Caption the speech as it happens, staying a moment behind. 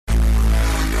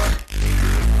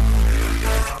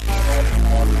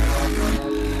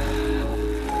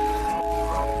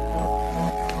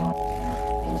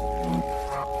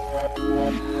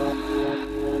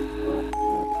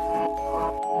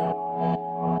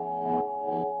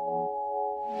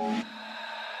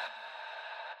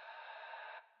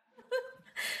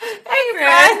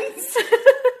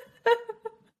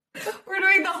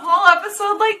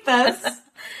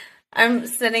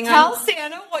sitting Tell on...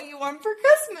 Santa what you want for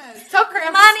Christmas. Tell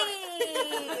Grandma.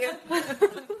 Money!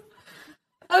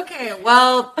 Okay,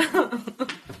 well,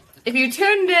 if you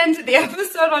tuned in to the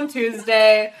episode on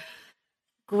Tuesday,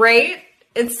 great.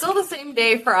 It's still the same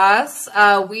day for us.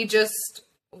 We just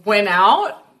went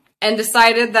out and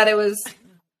decided that it was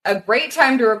a great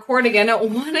time to record again at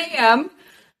 1 a.m.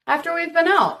 after we've been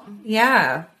out.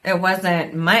 Yeah, it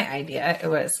wasn't my idea. It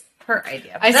was her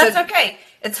idea. That's okay.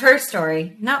 It's her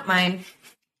story, not mine.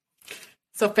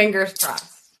 So fingers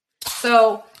crossed.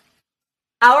 So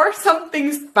our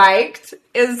something spiked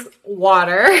is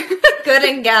water. Good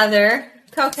and Gather.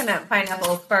 Coconut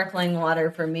pineapple sparkling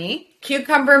water for me.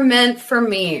 Cucumber mint for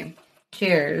me.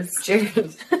 Cheers.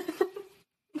 Cheers.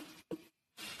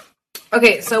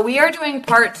 Okay, so we are doing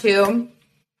part 2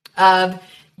 of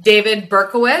David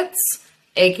Berkowitz,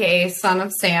 a.k.a. Son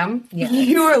of Sam. Yes.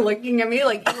 You are looking at me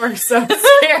like you are so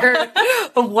scared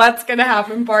of what's going to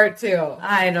happen part 2.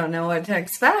 I don't know what to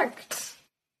expect.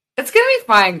 It's going to be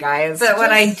fine, guys. But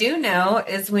what I do know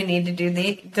is we need to do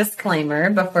the disclaimer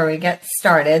before we get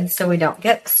started so we don't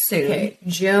get sued. Okay,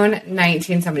 June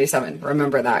 1977.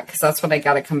 Remember that, because that's what I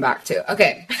got to come back to.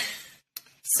 Okay,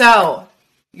 so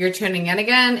you're tuning in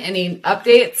again. Any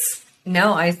updates?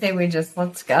 No, I say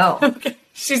let's go. Okay.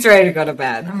 She's ready to go to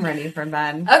bed. I'm ready for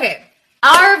bed. Okay.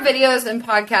 Our videos and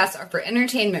podcasts are for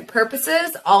entertainment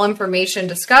purposes. All information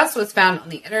discussed was found on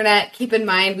the internet. Keep in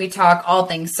mind, we talk all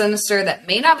things sinister that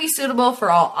may not be suitable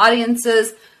for all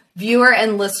audiences. Viewer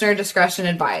and listener discretion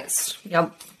advised.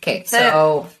 Yep. Okay,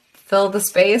 so fill the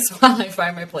space while I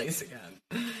find my place again.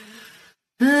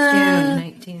 June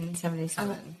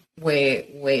 1977.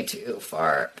 Way too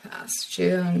far past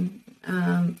June.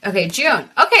 Okay, June.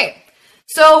 Okay.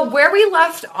 So where we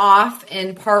left off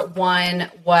in part 1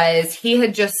 was he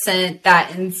had just sent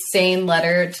that insane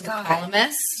letter to the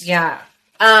columnist. Yeah.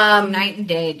 Night and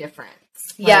day difference.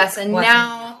 Yes, and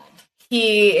now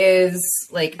he is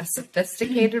like a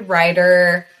sophisticated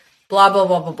writer, blah, blah,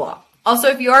 blah, blah, blah. Also,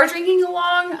 if you are drinking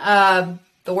along,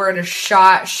 the word is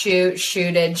shot, shoot,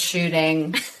 shooted,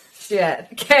 shooting, shit.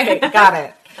 Okay, got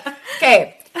it.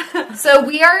 Okay. So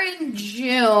we are in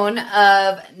June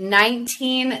of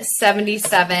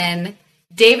 1977.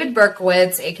 David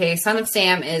Berkowitz, aka Son of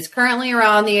Sam, is currently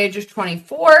around the age of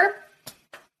 24.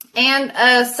 And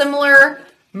a similar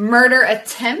murder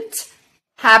attempt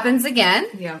happens again.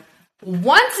 Yeah.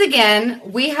 Once again,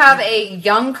 we have a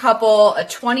young couple, a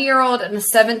 20-year-old and a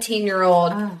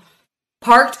 17-year-old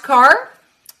parked car.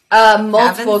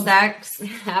 Multiple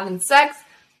having sex.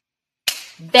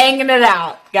 Banging it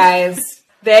out, guys.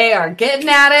 They are getting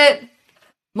at it.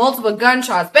 Multiple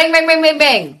gunshots. Bang, bang, bang, bang,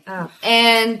 bang. Oh.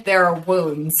 And there are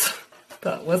wounds.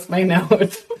 That was my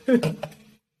note. It's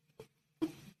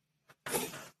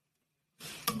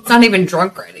not even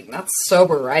drunk writing. That's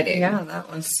sober writing. Yeah,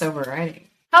 that was sober writing.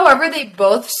 However, they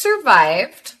both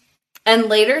survived and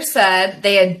later said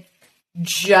they had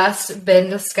just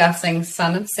been discussing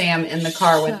Son of Sam in the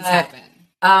car when this happened.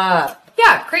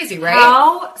 Yeah, crazy, right?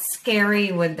 How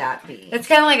scary would that be? It's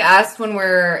kind of like us when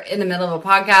we're in the middle of a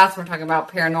podcast, we're talking about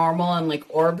paranormal and like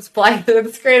orbs flying through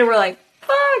the screen and we're like,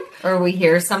 fuck. Or we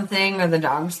hear something or the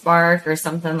dogs bark or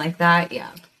something like that.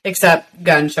 Yeah. Except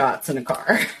gunshots in a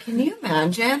car. Can you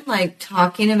imagine like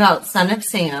talking about Son of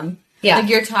Sam? Yeah. Like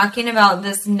you're talking about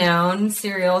this known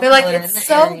serial They're killer. like, it's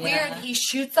so weird. He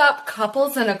shoots up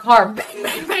couples in a car. Bang,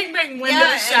 bang, bang, bang.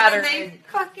 Windows shattering. And they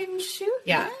fucking shoot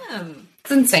them.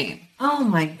 It's insane. Oh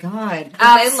my God.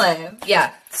 They live.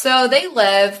 Yeah. So they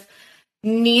live.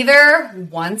 Neither,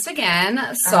 once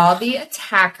again, saw the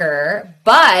attacker,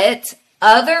 but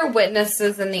other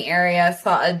witnesses in the area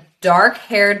saw a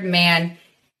dark-haired man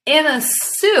in a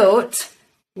suit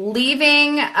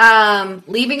leaving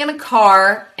in a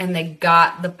car, and they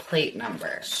got the plate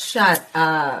number. Shut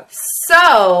up.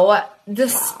 So,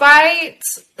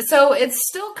 so it's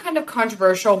still kind of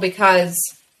controversial because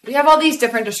we have all these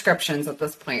different descriptions at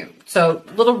this point. So,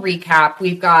 little recap.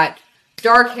 We've got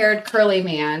dark-haired curly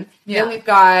man. Yeah. Then we've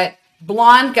got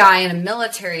blonde guy in a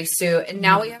military suit. And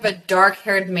now we have a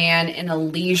dark-haired man in a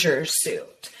leisure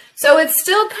suit. So it's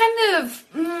still kind of...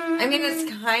 I mean,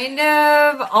 it's kind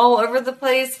of all over the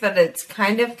place, but it's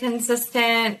kind of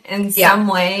consistent in some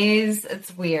ways.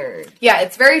 It's weird. Yeah,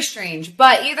 it's very strange.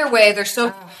 But either way, they're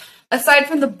so... Aside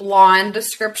from the blonde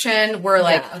description, we're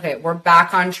like, okay, we're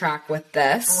back on track with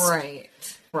this.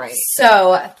 Right.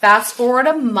 So, fast forward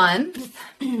a month.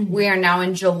 We are now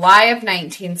in July of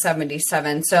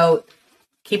 1977. So,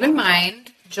 keep in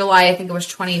mind, July, I think it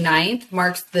was 29th,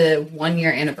 marks the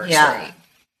 1-year anniversary. Yeah.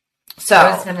 So,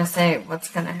 I was going to say, what's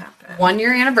going to happen? 1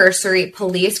 year anniversary,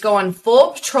 police go on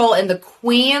full patrol in the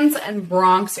Queens and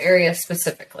Bronx area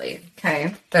specifically.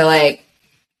 Okay. They're like,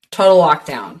 total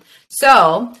lockdown.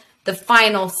 So, the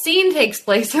final scene takes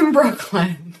place in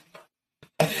Brooklyn.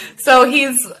 So,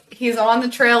 he's on the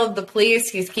trail of the police.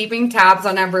 He's keeping tabs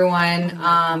on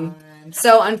everyone.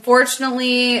 So,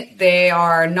 unfortunately, they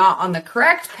are not on the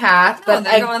correct path. But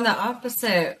they're going the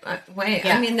opposite way.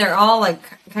 Yeah. I mean, they're all, like,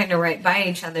 kind of right by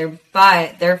each other,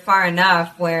 but they're far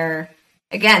enough where,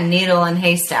 again, needle and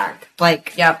haystack.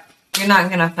 Like, yep. You're not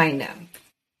going to find him.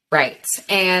 Right.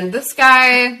 And this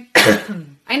guy,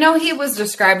 I know he was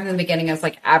described in the beginning as,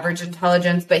 like, average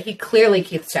intelligence, but he clearly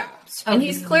keeps tabs. Oh, and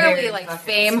he's clearly, like,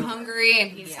 fame hungry,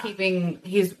 and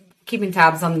he's keeping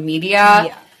tabs on the media.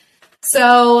 Yeah.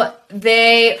 So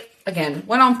they, again,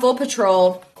 went on full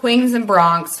patrol, Queens and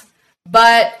Bronx,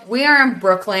 but we are in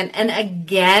Brooklyn, and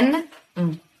again,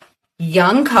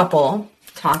 young couple.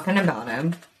 Talking about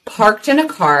him. Parked in a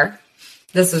car.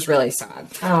 This is really sad.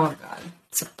 Oh, God.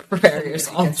 So prepare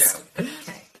yourselves.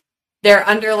 Okay. They're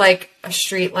under, like, a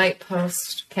street light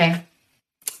post, okay?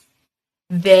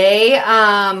 They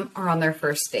are on their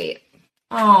first date.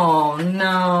 Oh,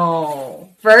 no.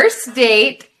 First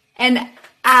date, and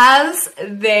as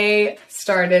they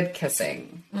started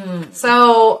kissing.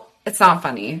 So it's not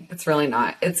funny. It's really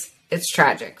not. It's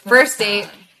tragic. First date,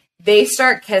 they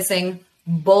start kissing.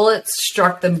 Bullets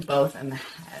struck them both in the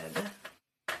head.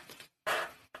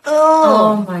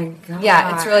 Oh my God.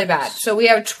 Yeah, it's really bad. So we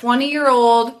have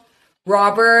 20-year-old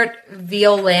Robert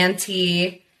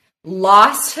Violante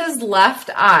lost his left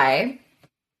eye.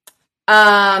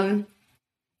 And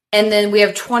then we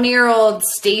have 20-year-old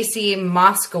Stacy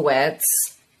Moskowitz,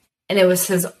 and it was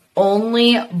his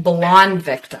only blonde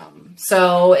victim.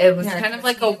 So it was kind of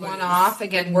like a one-off.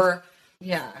 Again, we're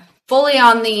fully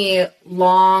on the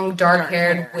long,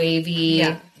 dark-haired, wavy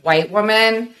white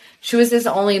woman. She was his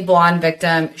only blonde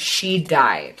victim. She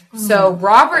died. So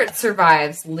Robert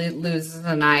survives, loses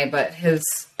an eye, but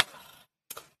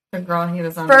the girl he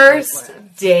was on first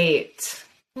date.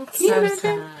 That's so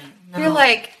sad. No. You're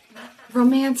like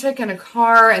romantic in a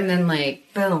car, and then like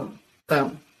boom.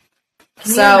 Can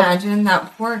you imagine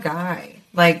that poor guy?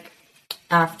 Like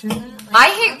after that, like, I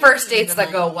hate first dates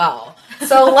that go well.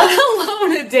 So let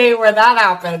alone a date where that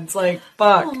happens. Like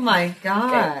fuck. Oh my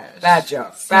gosh. Okay. Bad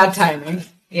joke. Bad timing.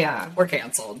 Yeah, we're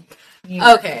canceled.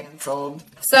 Okay. Canceled.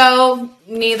 So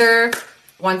neither,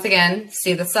 once again,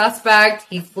 see the suspect.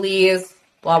 He flees.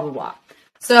 Blah blah blah.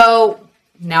 So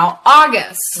now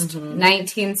August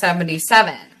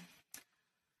 1977.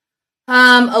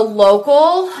 A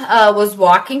local was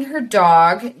walking her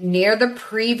dog near the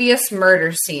previous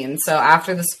murder scene. So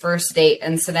after this first date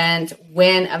incident,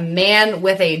 when a man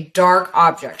with a dark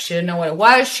object, she didn't know what it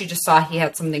was. She just saw he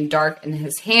had something dark in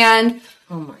his hand.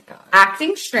 Oh my God.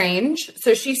 Acting strange.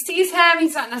 So she sees him.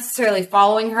 He's not necessarily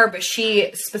following her, but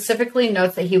she specifically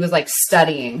notes that he was like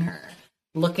studying her,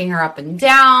 looking her up and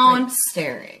down, like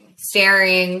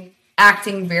staring,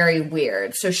 acting very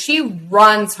weird. So she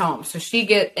runs home. So she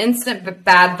get instant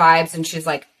bad vibes, and she's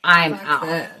like, I'm out.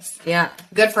 This. Yeah.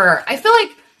 Good for her. I feel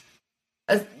like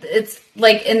it's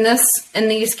like in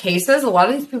these cases, a lot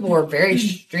of these people were very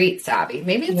street savvy.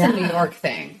 Maybe it's a New York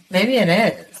thing. Maybe it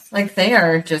is. Like they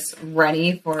are just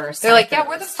ready for. They're like, yeah,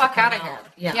 we're the fuck out of here.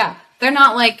 Yeah. They're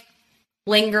not like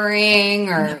lingering,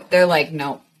 or they're like,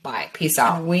 no, bye, peace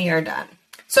out. We are done.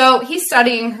 So he's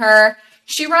studying her.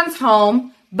 She runs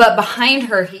home, but behind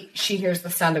her, she hears the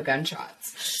sound of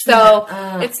gunshots. So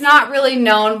it's not really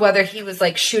known whether he was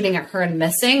like shooting at her and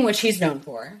missing, which he's known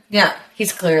for. Yeah.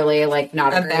 He's clearly like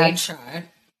not a great bad shot.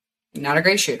 Not a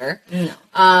great shooter. No.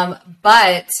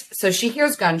 But so she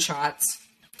hears gunshots.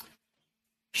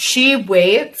 She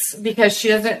waits because she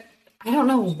doesn't, I don't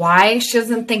know why she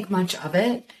doesn't think much of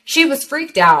it. She was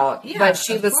freaked out, but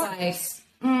she was like,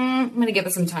 I'm going to give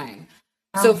it some time.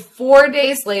 So 4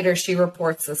 days later, she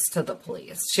reports this to the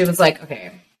police. She was like,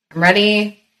 okay, I'm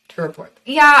ready to report.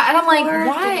 Yeah, and I'm like,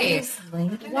 why?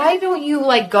 Why don't you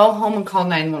like go home and call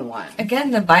 911?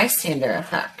 Again, the bystander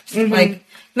effect. Like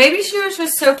maybe she was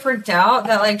just so freaked out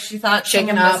that like she thought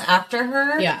someone was after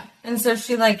her. Yeah. And so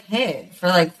she like hid for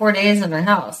like 4 days in her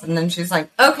house. And then she's like,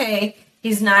 okay,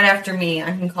 he's not after me.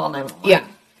 I can call 911. Yeah.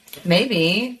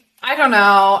 Maybe. I don't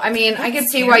know. I mean, I could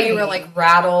see why you were like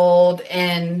rattled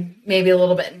and maybe a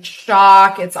little bit in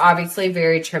shock. It's obviously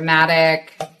very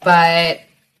traumatic, but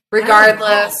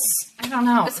regardless, I don't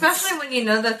know. Especially when you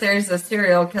know that there's a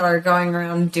serial killer going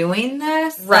around doing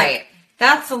this. Right. Like,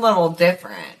 that's a little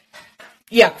different.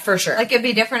 Yeah, for sure. Like, it'd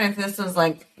be different if this was,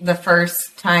 like, the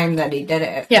first time that he did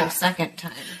it. Yeah. The second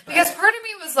time. Because part of me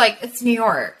was like, it's New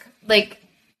York. Like,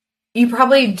 you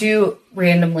probably do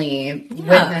randomly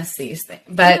witness these things.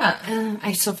 But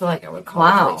I still feel like I would call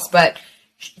the police. But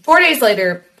 4 days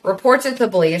later, reports it to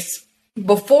the police.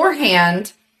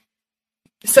 Beforehand,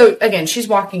 so again, she's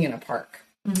walking in a park.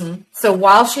 Mm-hmm. So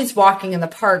while she's walking in the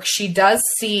park, she does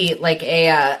see like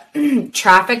a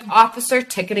traffic officer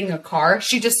ticketing a car.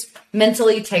 She just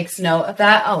mentally takes note of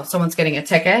that. Oh, someone's getting a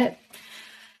ticket.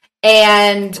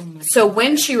 And so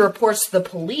when she reports to the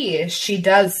police, she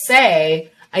does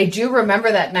say, I do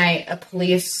remember that night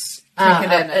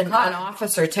an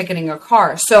officer ticketing a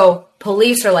car. So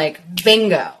police are like,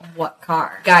 bingo. What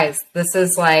car? Guys, this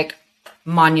is like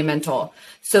monumental.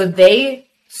 So they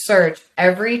search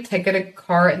every ticketed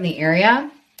car in the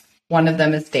area. One of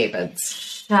them is David's.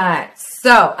 Shut.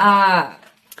 So,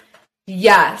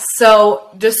 so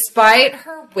despite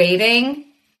her waiting,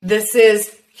 this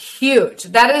is huge.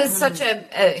 That is such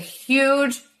a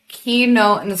huge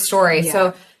keynote in the story. Yeah.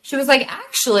 So she was like,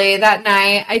 actually, that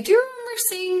night, I do remember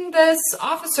seeing this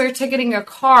officer ticketing a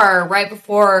car right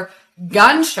before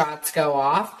gunshots go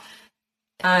off.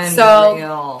 Unreal.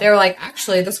 So they were like,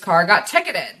 actually, this car got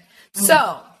ticketed.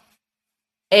 So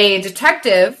a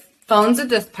detective phones a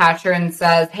dispatcher and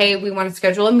says, hey, we want to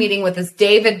schedule a meeting with this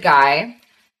David guy.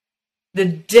 The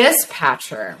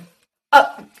dispatcher,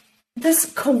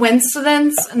 this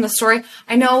coincidence in the story,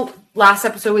 I know last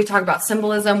episode we talked about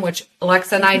symbolism, which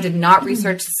Alexa and I did not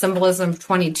research the symbolism of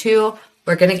 22.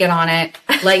 We're going to get on it,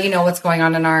 let you know what's going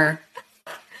on in our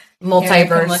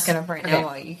multiverse. I'm looking up right now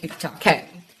while you keep talking. Okay.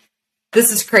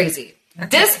 This is crazy. Okay.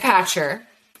 Dispatcher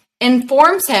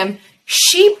informs him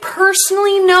she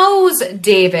personally knows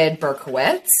David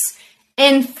Berkowitz.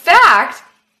 In fact,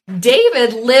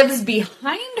 David lives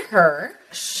behind her.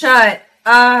 Shut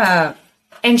up.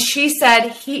 And she said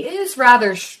he is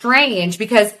rather strange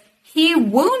because he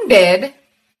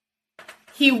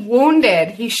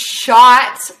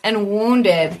shot and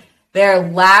wounded their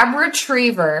lab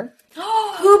retriever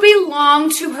who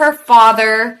belonged to her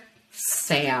father,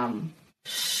 Sam.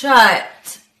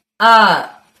 Shut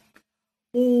up.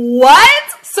 What?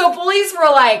 So police were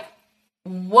like,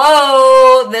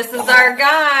 whoa, this is our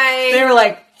guy. They were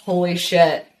like, holy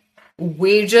shit.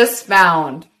 We just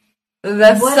found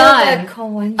the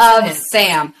son of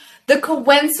Sam. The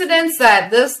coincidence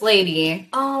that this lady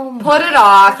put it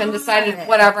off and decided,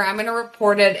 whatever, I'm going to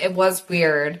report it. It was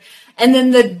weird. And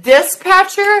then the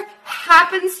dispatcher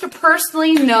happens to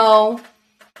personally know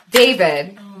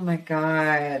David. Oh my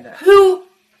God. Who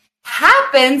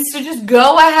happens to just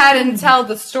go ahead and tell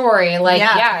the story. Like,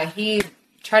 yeah, he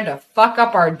tried to fuck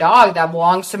up our dog that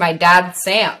belongs to my dad,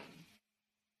 Sam.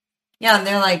 Yeah, and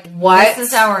they're like, what? This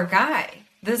is our guy.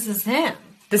 This is him.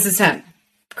 This is him.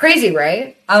 Crazy,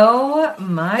 right? Oh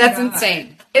my God. That's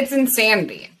insane. It's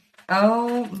insanity.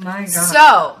 Oh my God.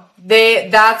 So,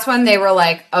 that's when they were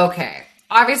like, okay.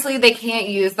 Obviously, they can't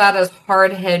use that as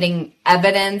hard-hitting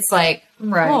evidence, like,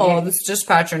 this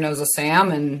dispatcher knows a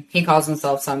Sam, and he calls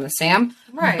himself son of Sam.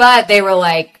 Right. But they were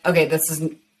like, okay, this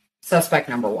is suspect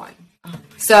number one.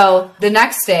 So, the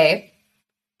next day,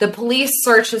 the police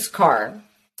search his car.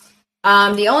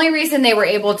 The only reason they were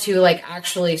able to, like,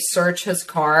 actually search his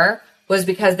car was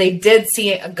because they did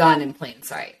see a gun in plain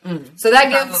sight. So that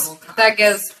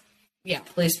gives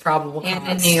police probable cause. And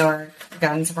in New York,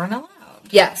 guns weren't allowed.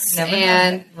 Yes. Never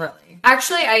and really.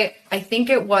 Actually, I think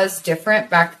it was different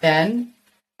back then,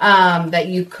 that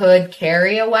you could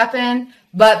carry a weapon,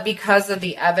 but because of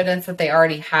the evidence that they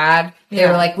already had, they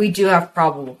were like, we do have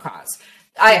probable cause.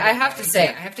 I have to say,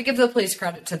 I have to give the police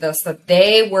credit to this, that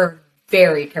they were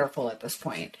very careful at this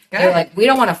point. They're like, we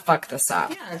don't want to fuck this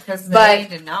up. Yeah, because they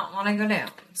did not want to go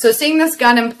down. So seeing this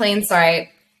gun in plain sight,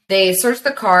 they searched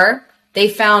the car. They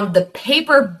found the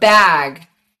paper bag,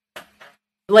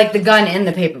 like the gun in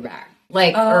the paper bag,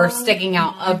 or sticking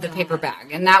out of the paper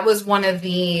bag. And that was one of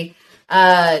the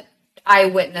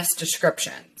eyewitness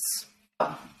descriptions.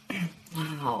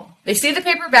 Wow. They see the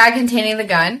paper bag containing the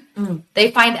gun.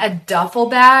 They find a duffel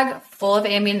bag full of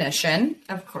ammunition.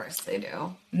 Of course they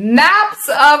do. Maps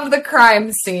of the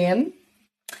crime scene.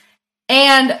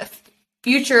 And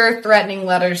future threatening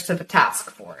letters to the task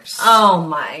force. Oh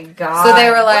my God. So they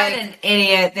were like, what an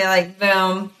idiot. They're like,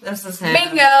 boom, this is him.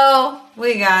 Bingo.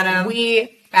 We got him.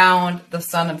 We found the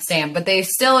son of Sam. But they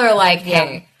still are like,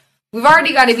 hey, we've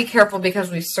already got to be careful because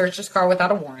we searched his car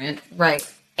without a warrant. Right.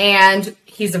 And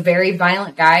he's a very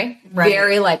violent guy. Right.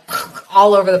 Very,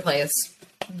 all over the place.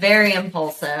 Very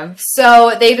impulsive.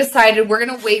 So they decided we're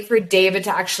going to wait for David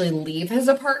to actually leave his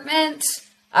apartment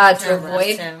to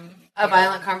avoid a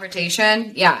violent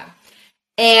confrontation. Yeah.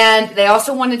 And they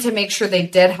also wanted to make sure they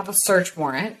did have a search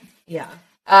warrant. Yeah.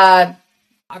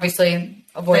 obviously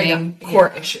avoiding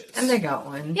court issues. And they got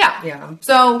one. Yeah. Yeah.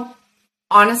 So,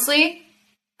 honestly,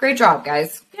 great job,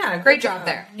 guys. Yeah. Great job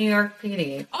there. New York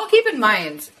PD. I'll keep in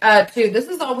mind, too, this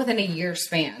is all within a year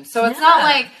span. So it's not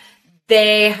like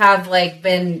they have, like,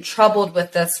 been troubled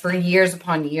with this for years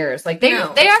upon years. Like, they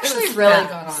actually really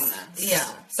got on this. Yeah.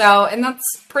 So, and that's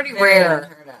pretty Very rare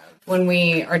unheard of. when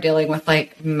we are dealing with,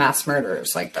 like, mass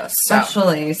murders like this. So.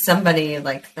 Especially somebody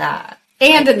like that.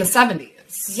 And in the 70s.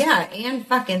 Yeah, and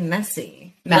fucking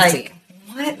messy. Messy. Like,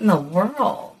 what in the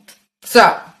world?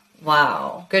 So,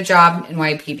 Wow. good job,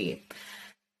 NYPD.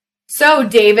 So,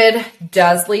 David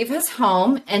does leave his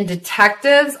home, and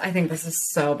detectives, I think this is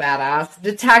so badass.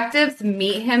 Detectives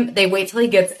meet him. They wait till he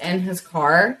gets in his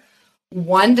car.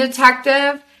 One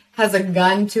detective has a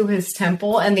gun to his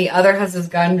temple, and the other has his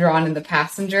gun drawn in the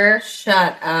passenger.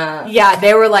 Shut up. Yeah,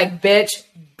 they were like, bitch,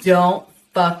 don't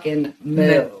fucking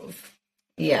move.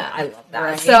 Yeah. I love that.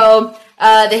 Right. So,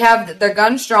 they have their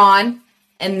guns drawn,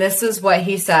 and this is what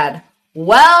he said.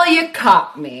 Well, you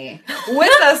caught me.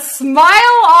 With a smile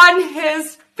on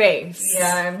his face.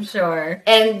 Yeah, I'm sure.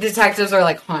 And detectives are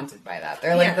like haunted by that.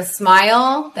 They're like, Yeah. the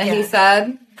smile that he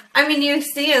said. I mean, you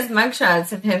see his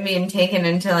mugshots of him being taken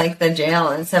into, like, the jail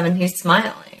and stuff, and he's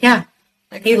smiling. Yeah.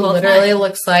 Like, He the whole literally time.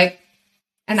 looks like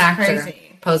an actor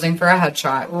crazy. posing for a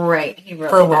headshot. Right. He really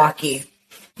For does. Rocky.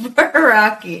 For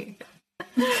Rocky.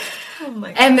 Oh, my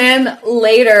God. And then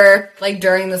later, like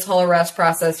during this whole arrest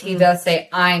process, he does say,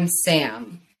 I'm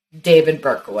Sam, David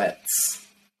Berkowitz.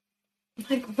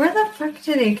 Like, where the fuck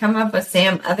did he come up with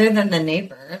Sam other than the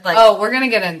neighbor? Like, Oh, we're going to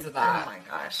get into oh that. my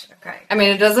gosh. Okay. I mean,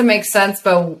 it doesn't make sense,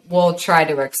 but we'll try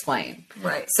to explain.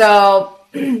 Right. So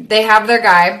they have their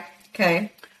guy.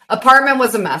 Okay. Apartment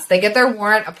was a mess. They get their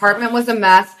warrant. Apartment was a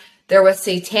mess. There was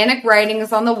satanic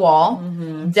writings on the wall.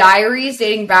 Diaries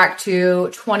dating back to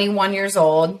 21 years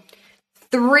old.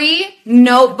 3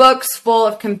 notebooks full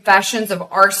of confessions of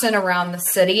arson around the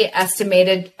city,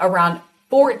 estimated around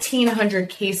 1,400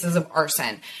 cases of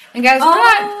arson. And guys,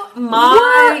 Oh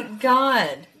my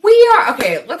God. we are,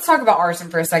 okay, let's talk about arson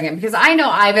for a second, because I know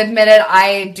I've admitted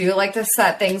I do like to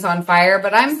set things on fire,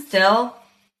 but I'm, Still?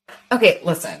 okay,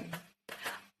 listen.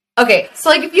 Okay, so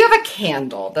like if you have a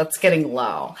candle that's getting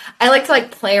low, I like to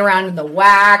like play around in the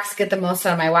wax, get the most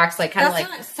out of my wax, like kind of That's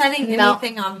like not setting melt-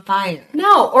 anything on fire.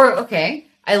 No, or okay.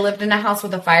 I lived in a house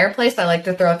with a fireplace. I like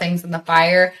to throw things in the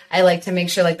fire. I like to make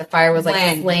sure like the fire was like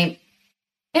When? flame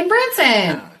in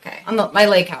Branson. Oh, okay. On my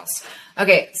lake house.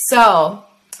 Okay, so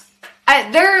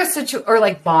there are or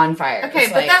like bonfires. Okay,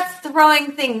 but like, that's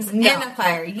throwing things No. in a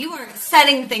fire. You aren't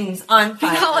setting things on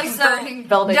fire. not like So burning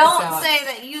buildings don't down. say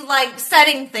that you like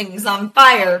setting things on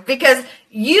fire because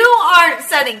you aren't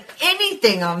setting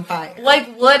anything on fire.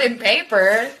 like wood and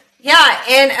paper. Yeah,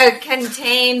 in a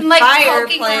contained And like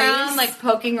fireplace.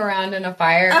 poking around in a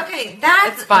fire. Okay,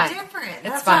 that's It's fine. different. It's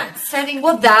That's fine. not setting.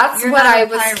 Well, that's you're what not I a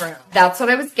was. pyro. That's what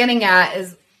I was getting at.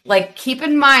 Is like keep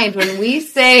in mind when we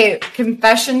say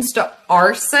confessions to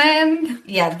arson.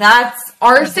 Yeah, that's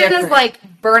Arson different. is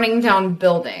like burning down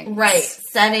buildings, right.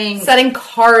 setting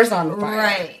cars on fire.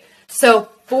 Right. So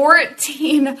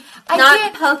 14. I Not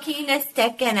can't. poking a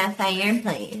stick in a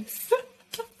fireplace.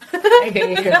 There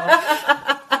you go.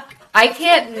 I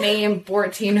can't name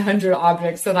 1,400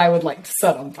 objects that I would like to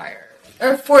set on fire.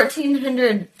 Or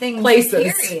 1,400 things.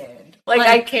 Places. Period. Like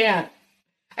I can't.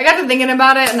 I got to thinking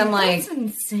about it, and I'm That's like,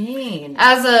 insane.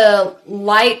 as a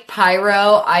light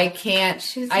pyro, I can't.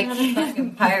 She's I not a can't.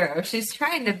 fucking pyro. She's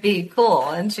trying to be cool,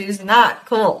 and she's not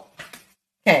cool.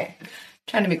 Okay.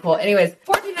 Trying to be cool. Anyways,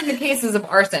 1,400 cases of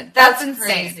arson. That's insane.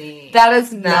 crazy. That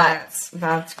is nuts.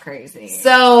 That's crazy.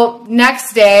 So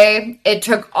next day, it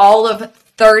took all of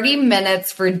 30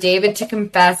 minutes for David to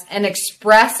confess and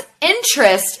express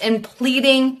interest in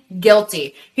pleading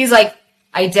guilty. He's like,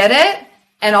 I did it.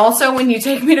 And also when you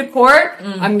take me to court,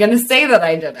 I'm going to say that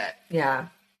I did it. Yeah.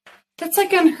 That's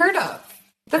like unheard of.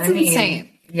 That's I mean, insane.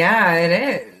 Yeah,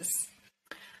 it is.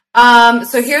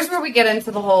 So here's where we get into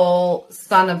the whole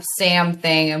son of Sam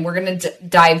thing, and we're going to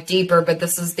dive deeper, but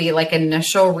this is the like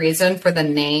initial reason for the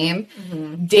name.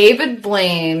 Mm-hmm. David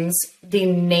blames the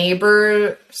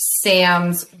neighbor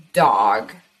Sam's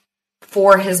dog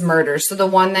for his murder. So the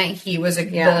one that he was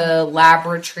the lab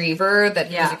retriever that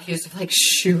he was accused of like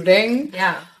shooting.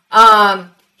 Yeah.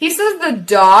 He says the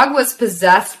dog was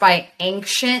possessed by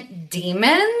ancient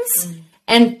demons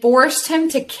and forced him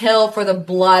to kill for the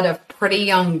blood of pretty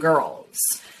young girls.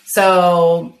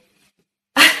 So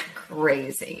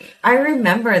Crazy. I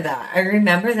remember that. I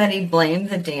remember that he blamed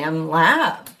the damn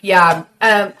lab yeah,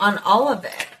 on all of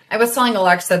it. I was telling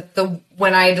Alexa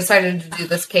when I decided to do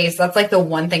this case, that's like the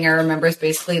one thing I remember is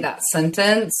basically that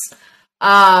sentence.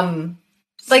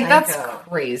 Like, that's Psycho.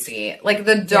 crazy. Like,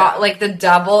 the dog, like, the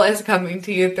devil is coming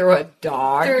to you through a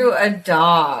dog. Through a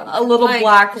dog. A little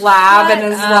black lab,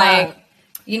 and is like,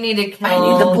 you need to kill I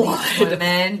need the these blood.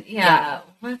 women. Yeah.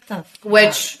 What the fuck?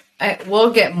 which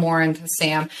we'll get more into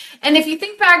Sam. And if you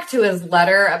think back to his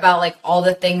letter about, like, all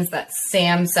the things that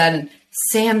Sam said, and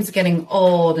Sam's getting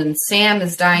old, and Sam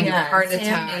is dying of heart Sam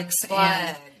attacks. needs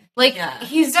blood. Like,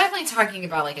 he's definitely talking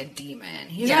about, like, a demon.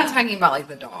 He's not talking about, like,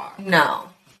 the dog. No.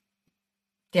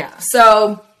 Yeah.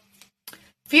 So, a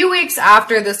few weeks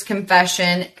after this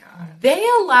confession, they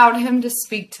allowed him to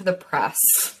speak to the press.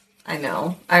 I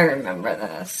know. I remember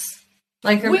this.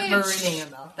 Like, I remember Which- reading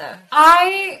about this.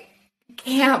 I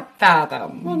can't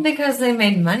fathom. Well, because they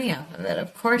made money off of it,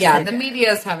 of course. Yeah, they the did.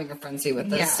 media is having a frenzy with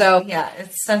this. Yeah, So, yeah,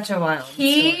 it's such a wild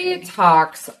he story.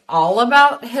 talks all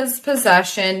about his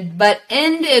possession, but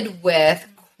ended with,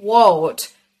 quote,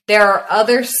 "There are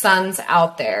other sons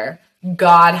out there.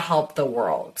 God help the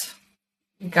world."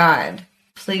 God,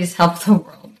 please help the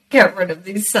world. Get rid of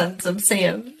these sons of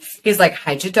Sam. He's like,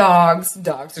 hide your dogs.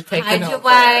 Dogs are taking Hide over. your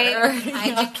wife,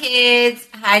 hide your kids,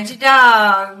 hide your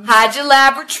dogs. Hide your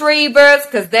lab retrievers,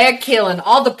 because they're killing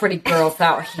all the pretty girls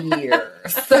out here.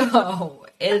 So,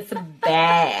 it's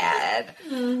bad.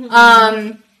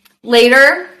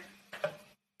 Later,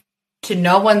 to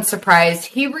no one's surprise,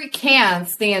 he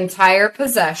recants the entire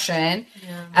possession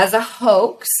as a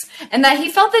hoax, and that he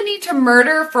felt the need to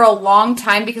murder for a long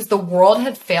time because the world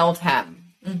had failed him.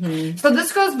 Mm-hmm. So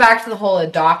this goes back to the whole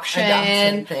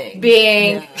adoption thing.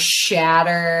 being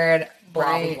shattered, blah,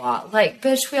 Right. blah, blah. Like,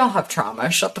 bitch, we all have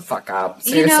trauma. Shut the fuck up.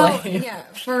 You know, Seriously. yeah,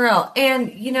 for real.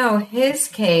 And, you know, his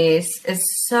case is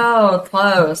so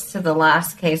close to the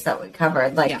last case that we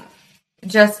covered. Like,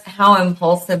 just how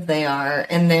impulsive they are,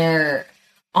 and they're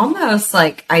almost,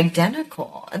 like,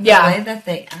 identical in the way that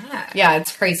they act. Yeah,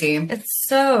 it's crazy. It's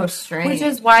so strange. Which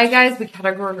is why, guys, we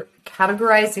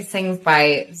categorize these things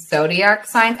by zodiac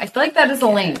signs. I feel like that is a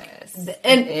link.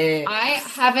 And I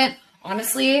haven't,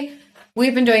 honestly,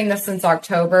 we've been doing this since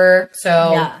October.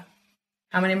 So,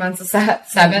 how many months is that?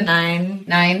 7?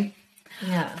 9?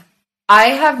 Yeah. I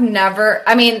have never,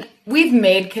 I mean, we've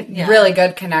made really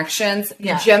good connections.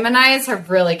 Yeah. Geminis have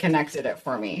really connected it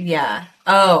for me. Yeah.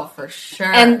 Oh, for sure.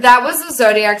 And that was the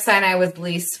zodiac sign I was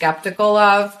least skeptical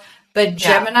of. But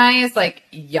Gemini is like,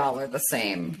 y'all are the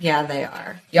same. Yeah, they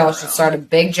are. Y'all should start a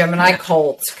big Gemini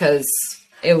cult, because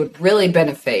it would really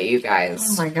benefit you guys.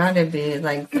 Oh my god, it'd be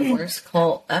like the worst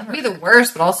cult ever. It'd be the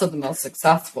worst, but also the most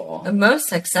successful. The most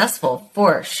successful,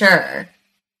 for sure.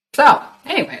 So,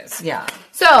 anyways. Yeah.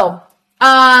 So,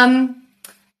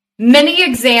 many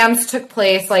exams took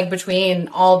place, like, between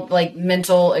all, like,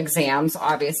 mental exams,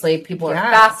 obviously. People are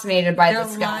fascinated by They're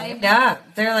this guy. lined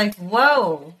up. They're like,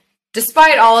 whoa.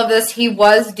 Despite all of this, he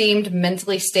was deemed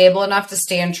mentally stable enough to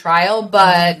stand trial,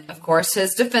 but, of course,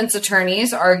 his defense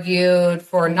attorneys argued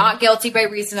for not guilty by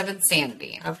reason of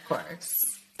insanity. Of course.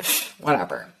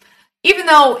 Whatever. Even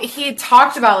though he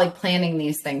talked about, like, planning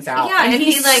these things out. Yeah, and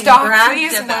he like, stalked bragged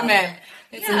these about women. it.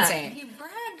 It's Yeah, insane. he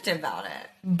bragged about it.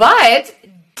 But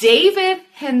David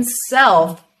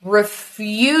himself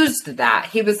refused that.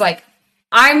 He was like,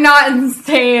 I'm not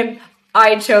insane.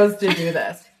 I chose to do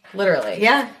this. Literally.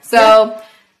 Yeah. So,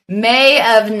 May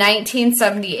of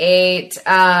 1978,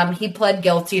 he pled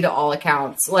guilty to all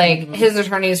accounts. Like, his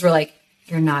attorneys were like,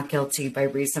 you're not guilty by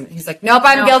reason. He's like, nope,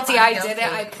 I'm guilty. I did it.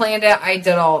 I planned it. I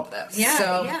did all of this. Yeah,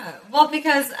 So, yeah. Well,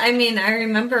 because, I mean, I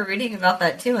remember reading about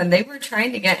that, too, and they were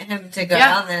trying to get him to go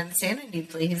on the insanity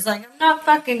plea. He's like, I'm not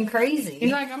fucking crazy.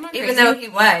 He's like, I'm not Even crazy. though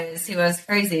he was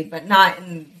crazy, but not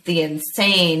in the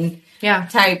insane Yeah.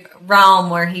 type realm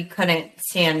where he couldn't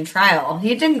stand trial.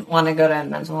 He didn't want to go to a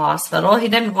mental hospital. He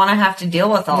didn't want to have to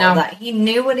deal with all of that. He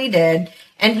knew what he did,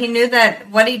 and he knew that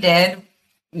what he did,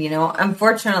 you know,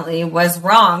 unfortunately was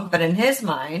wrong, but in his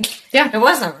mind, it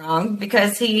wasn't wrong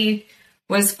because he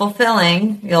was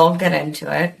fulfilling, you'll get into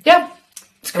it. Yeah.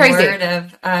 It's crazy. The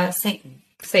word of Satan.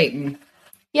 Satan.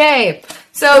 Yay.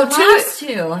 So, The last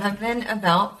two have been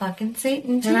about fucking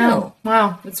Satan, too.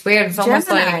 Wow. It's weird. It's almost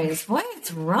Geminis,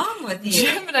 what's wrong with you?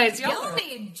 Geminis, you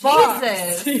need fucked.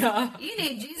 Jesus. Yeah. You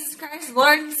need Jesus Christ,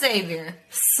 Lord and Savior.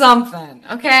 something,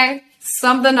 okay?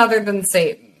 Something other than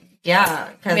Satan. Yeah.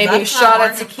 Maybe a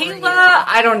shot of tequila.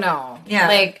 I don't know. Yeah.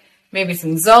 Like, maybe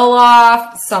some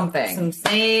Zoloft, something. Some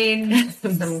sage,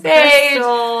 some sage,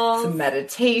 crystals, some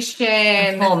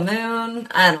meditation. full moon.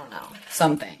 I don't know.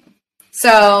 Something.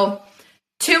 So,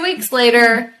 2 weeks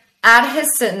later, at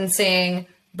his sentencing,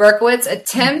 Berkowitz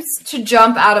attempts to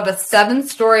jump out of a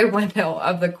 7-story window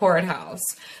of the courthouse.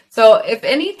 So, if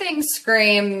anything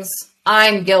screams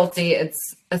I'm guilty.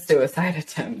 It's a suicide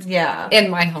attempt. Yeah. In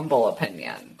my humble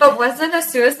opinion. But was it a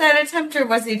suicide attempt or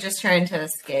was he just trying to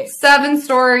escape? 7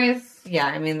 stories. Yeah,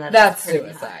 I mean, that's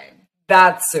suicide. High.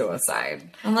 That's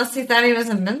suicide. Unless he thought he was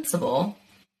invincible.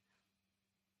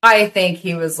 I think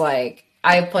he was like,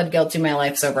 I pled guilty, my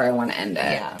life's over, I want to end it.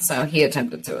 Yeah. So he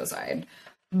attempted suicide.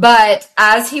 But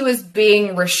as he was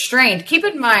being restrained, keep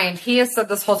in mind, he has said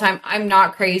this whole time, I'm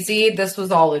not crazy. This was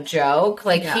all a joke.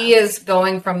 Like, he is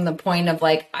going from the point of,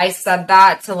 like, I said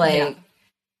that to, like,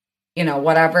 you know,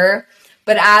 whatever.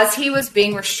 But as he was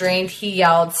being restrained, he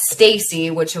yelled, Stacy,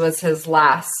 which was his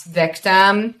last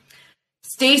victim.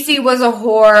 Stacy was a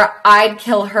whore. I'd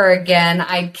kill her again.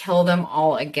 I'd kill them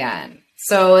all again.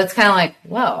 So it's kind of like,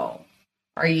 whoa.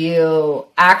 Are you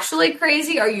actually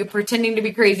crazy? Are you pretending to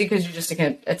be crazy because you just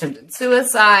attempted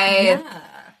suicide?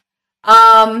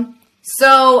 Yeah.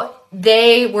 So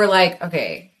they were like,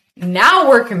 okay, now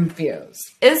we're confused.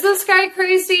 Is this guy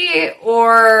crazy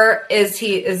or is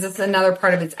this another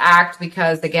part of his act?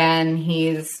 Because again,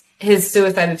 his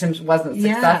suicide attempt wasn't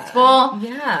successful.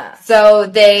 Yeah. So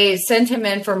they sent him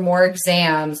in for more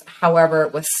exams. However,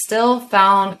 was still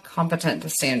found competent to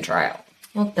stand trial.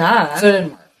 Well, duh. So it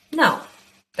didn't work. No.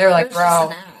 They're like,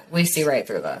 bro, we see right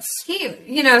through this. He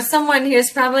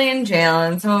was probably in jail,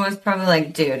 and someone was probably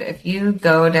like, dude, if you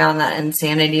go down that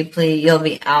insanity plea, you'll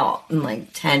be out in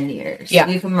like 10 years. Yeah.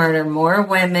 You can murder more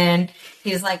women.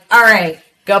 He's like, all right.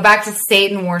 Go back to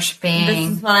Satan worshiping.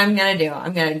 This is what I'm going to do.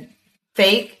 I'm going to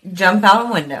fake jump out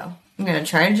a window. I'm going to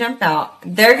try to jump out.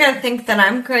 They're going to think that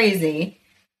I'm crazy.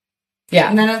 Yeah.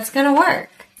 And then it's going to work.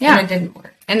 Yeah. And it didn't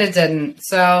work. And it didn't.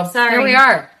 So sorry. Here we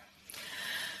are.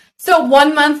 So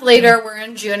 1 month later, we're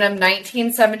in June of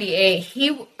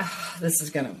 1978. This is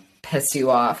going to piss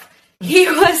you off. He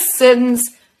was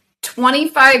sentenced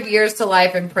 25 years to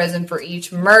life in prison for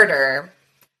each murder.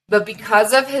 But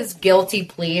because of his guilty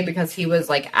plea, because he was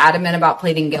like adamant about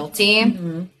pleading guilty,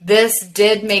 this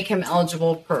did make him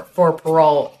eligible for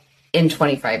parole in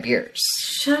 25 years.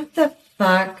 Shut the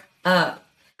fuck up.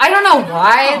 I don't know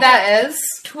why that is.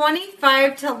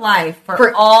 25 to life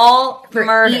for all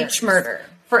murders. Each murder.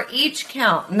 For each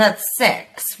count, and that's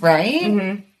 6, right?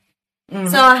 Mm-hmm. Mm-hmm.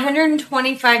 So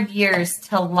 125 years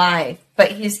to life,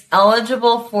 but he's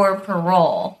eligible for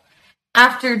parole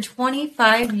after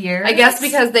 25 years. I guess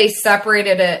because they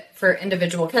separated it for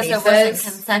individual cases. Because it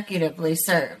wasn't consecutively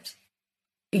served.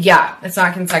 Yeah, it's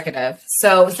not consecutive.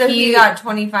 So he got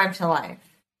 25 to life.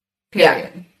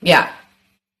 Period. Yeah.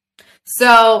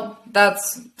 So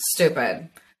that's stupid.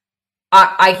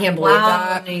 I can't believe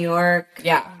that. New York.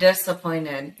 Yeah.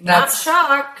 Disappointed. That's not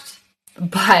shocked.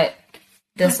 But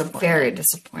disappointed. Very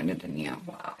disappointed in you.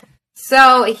 Wow.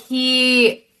 So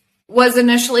he was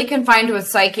initially confined to a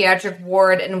psychiatric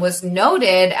ward and was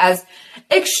noted as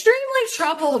extremely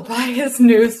troubled by his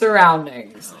new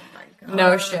surroundings. Oh my God.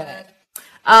 No shit.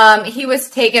 He was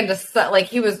taken to,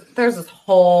 there's this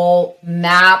whole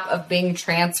map of being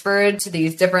transferred to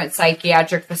these different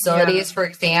psychiatric facilities for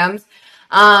exams.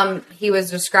 He was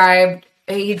described,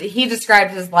 he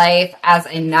described his life as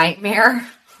a nightmare.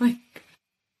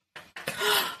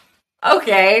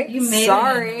 Okay. You made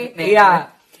sorry. Yeah.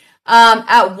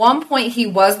 At one point he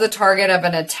was the target of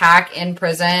an attack in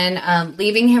prison,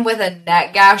 leaving him with a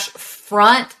neck gash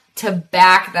front to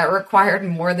back that required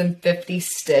more than 50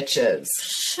 stitches.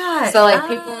 Shut So up.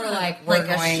 People were like, we're like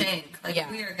going, a shank.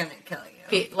 Like we are going to kill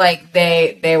you. Like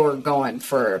they were going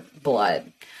for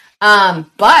blood.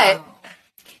 But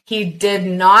he did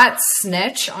not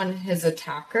snitch on his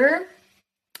attacker.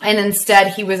 And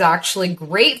instead he was actually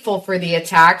grateful for the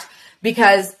attack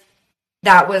because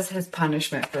that was his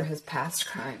punishment for his past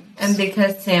crimes. And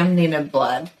because Sam needed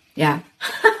blood. Yeah.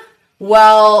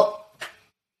 Well,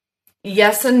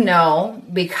 yes and no,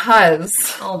 because...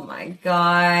 Oh my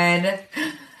God.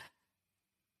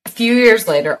 A few years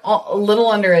later, a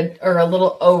little under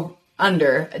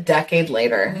a decade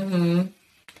later,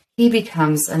 he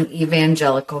becomes an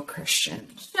evangelical Christian.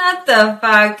 Shut the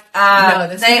fuck up.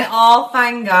 No, they all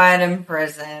find God in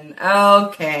prison.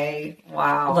 Okay.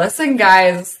 Wow. Listen,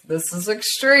 guys, this is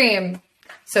extreme.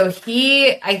 So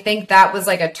I think that was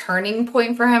like a turning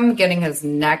point for him, getting his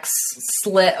neck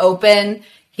slit open.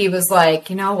 He was like,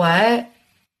 you know what?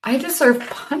 I deserve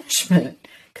punishment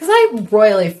because I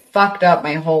royally fucked up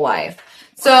my whole life.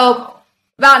 So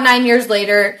about 9 years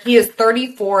later, he is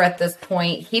 34 at this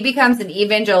point. He becomes an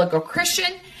evangelical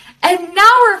Christian and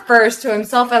now refers to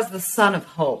himself as the Son of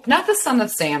Hope. Not the Son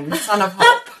of Sam, the Son of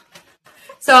Hope.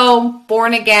 So,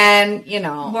 born again,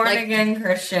 Born again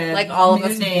Christian. Like all of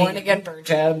us born again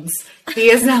virgins.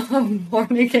 He is now a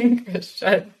born again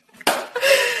Christian.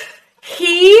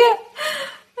 He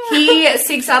He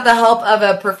seeks out the help of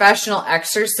a professional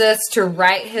exorcist to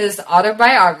write his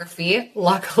autobiography.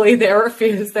 Luckily, they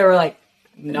refused. They were like,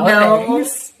 no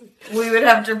thanks. We would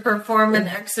have to perform an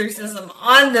exorcism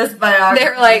on this biography.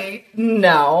 They're like,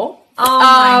 no.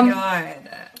 Oh my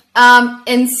God.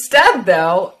 Instead,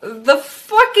 though, the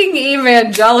fucking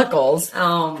evangelicals,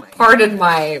 pardon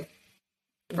my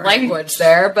language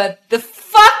there, but the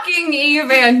fucking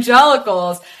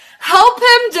evangelicals help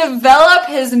him develop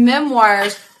his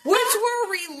memoirs, which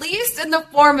were released in the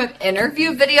form of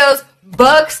interview videos,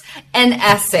 books, and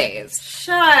essays.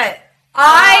 Shut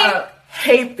I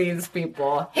hate these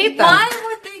people. Hate them. Why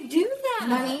would they do that?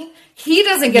 Money. He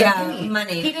doesn't get a penny.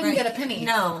 Money. He didn't get a penny.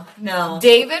 No.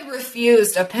 David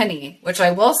refused a penny, which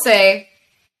I will say,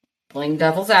 playing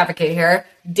devil's advocate here,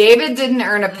 David didn't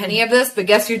earn a penny of this, but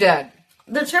guess who did?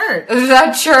 The church.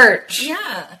 The church.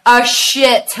 Yeah. A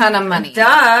shit ton of money.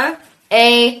 Duh.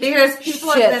 Because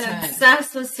people have been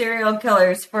obsessed with serial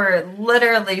killers for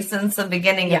literally since the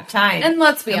beginning of time. And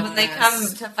let's be honest. When they come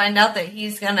to find out that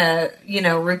he's gonna,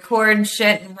 record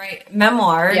shit and write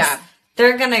memoirs,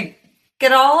 they're gonna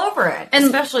get all over it. And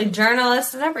especially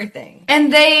journalists and everything.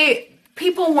 And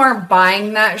people weren't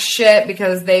buying that shit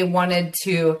because they wanted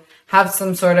to have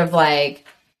some sort of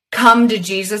come to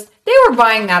Jesus. They were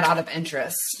buying that out of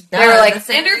interest. They were like,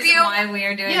 interview. Why we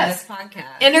are doing this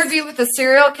podcast. Interview with a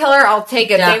serial killer, I'll take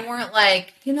it. Yeah. They weren't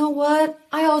like, you know what?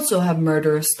 I also have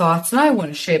murderous thoughts and I want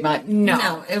to shape my...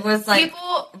 No, it was like...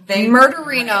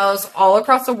 Murderinos all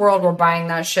across the world were buying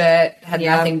that shit. Had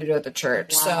nothing to do with the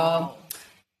church. Wow. So,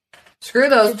 screw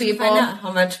those people. Did you find out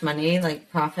how much money,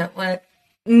 profit went?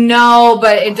 No,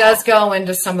 but it does go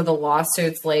into some of the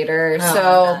lawsuits later.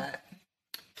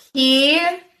 He...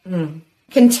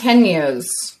 continues.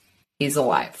 He's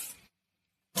alive.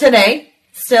 Today?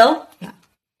 Still? Yeah.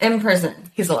 In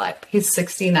prison? He's alive. He's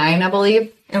 69, I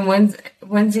believe. And when's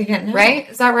he getting out? Right?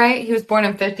 Is that right? He was born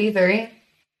in 53?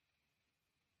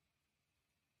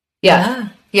 Yeah.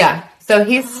 So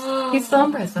he's still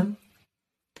in prison.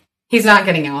 He's not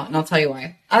getting out, and I'll tell you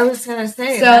why. I was going to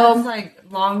say, that's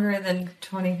longer than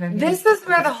 25 years. This is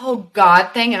where the whole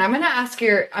God thing, and I'm going to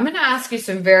ask you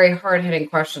some very hard-hitting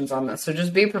questions on this, so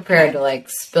just be prepared to,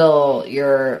 spill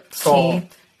your soul.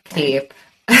 Tea.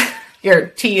 Your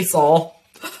tea soul.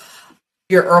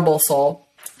 Your herbal soul.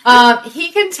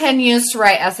 He continues to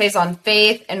write essays on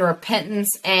faith and repentance,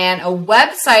 and a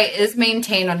website is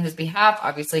maintained on his behalf.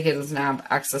 Obviously, he doesn't have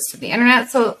access to the internet,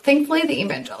 so thankfully the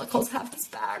evangelicals have his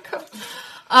back.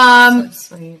 So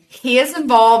sweet. He is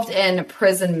involved in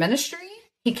prison ministry.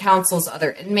 He counsels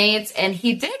other inmates, and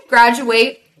he did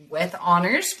graduate with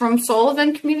honors from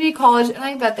Sullivan Community College, and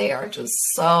I bet they are just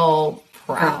so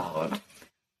proud.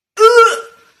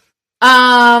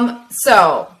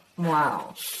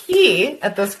 Wow. He,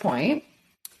 at this point,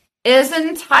 is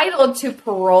entitled to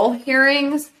parole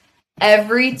hearings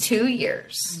every 2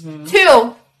 years.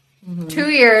 Mm-hmm. 2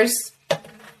 years.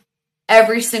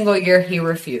 Every single year he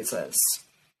refuses.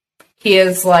 He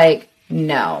is like,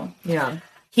 no. Yeah.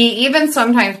 He even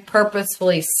sometimes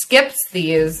purposefully skips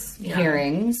these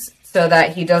hearings so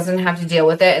that he doesn't have to deal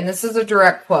with it. And this is a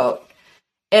direct quote.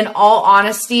 In all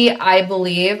honesty, I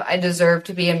believe I deserve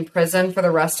to be in prison for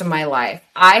the rest of my life.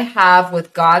 I have,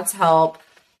 with God's help,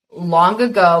 long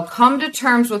ago come to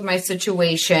terms with my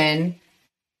situation,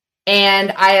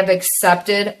 and I have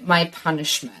accepted my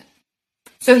punishment.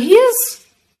 So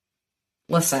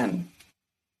listen,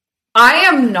 I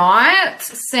am not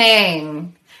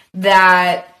saying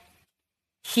that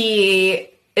he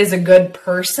is a good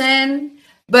person,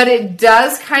 but it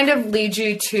does kind of lead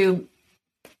you to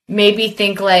maybe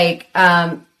think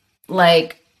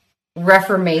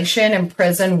Reformation and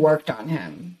prison worked on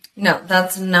him. No,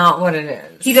 that's not what it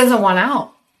is. He doesn't want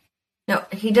out. No,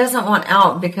 he doesn't want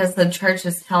out because the church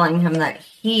is telling him that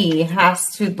he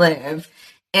has to live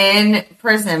in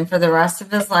prison for the rest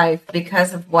of his life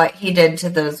because of what he did to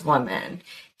those women.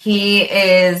 He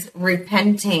is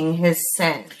repenting his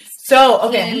sins. So,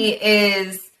 okay. He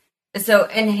is... So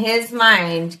in his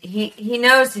mind, he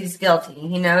knows he's guilty.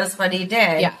 He knows what he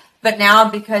did. Yeah. But now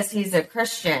because he's a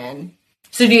Christian.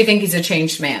 So do you think he's a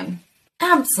changed man?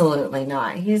 Absolutely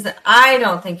not. I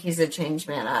don't think he's a changed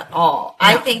man at all. No.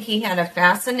 I think he had a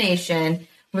fascination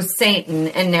with Satan,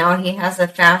 and now he has a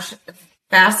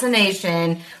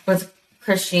fascination with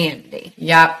Christianity.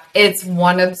 Yep. It's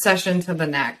one obsession to the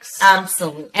next.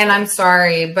 Absolutely. And I'm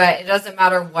sorry, but it doesn't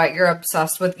matter what you're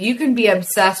obsessed with. You can be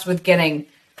obsessed with getting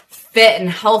fit and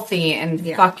healthy and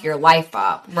fuck your life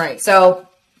up. Right. So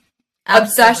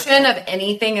obsession of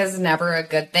anything is never a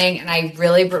good thing. And I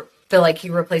really feel like he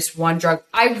replaced one drug.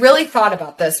 I really thought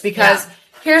about this because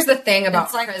here's the thing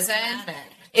about prison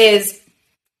is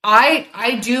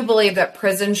I do believe that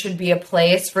prison should be a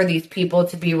place for these people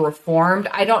to be reformed.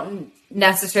 I don't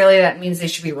necessarily that means they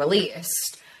should be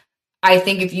released. I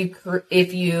think if you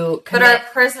but our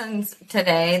prisons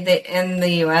today, in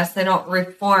the U.S., they don't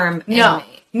reform inmates.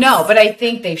 No, but I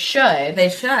think they should. They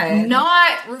should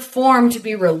not reform to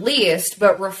be released,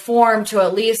 but reform to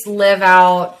at least live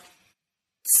out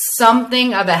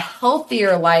something of a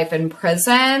healthier life in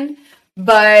prison.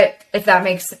 But if that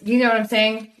makes, you know what I'm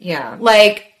saying? Yeah.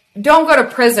 Like, don't go to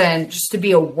prison just to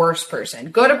be a worse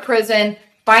person. Go to prison.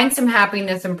 Find some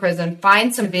happiness in prison.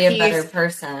 Find some be peace, a better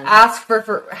person. Ask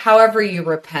for however you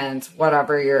repent,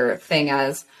 whatever your thing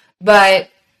is.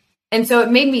 And so it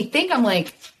made me think, I'm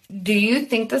like, do you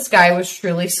think this guy was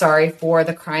truly sorry for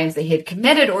the crimes that he had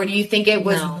committed? Or do you think it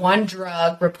was one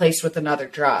drug replaced with another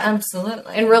drug?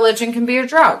 Absolutely. And religion can be a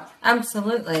drug.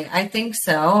 Absolutely. I think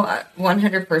so.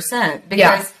 100%.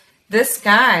 Because this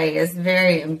guy is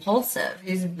very impulsive.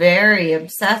 He's very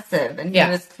obsessive. And he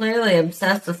was clearly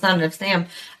obsessed with Son of Sam.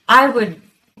 I would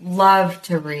love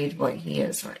to read what he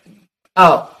has written.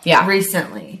 Oh, yeah.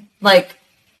 Recently. Like,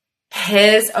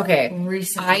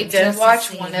 recently. I did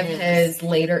watch one of his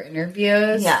later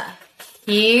interviews. Yeah.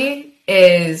 He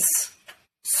is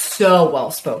so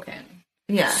well-spoken.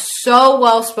 Yeah. So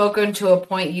well-spoken to a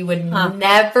point you would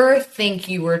never think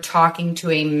you were talking to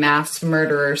a mass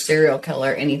murderer, serial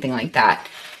killer, anything like that.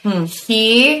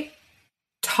 He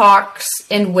talks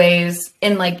in ways,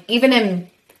 even in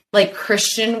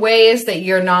Christian ways that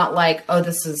you're not like, oh,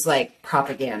 this is like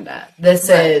propaganda. This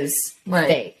is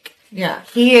fake. Yeah.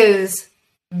 He is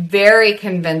very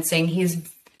convincing. He's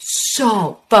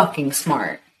so fucking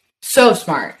smart. So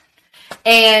smart.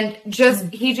 And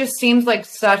he just seems like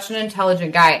such an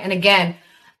intelligent guy. And again,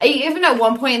 even at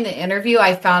one point in the interview,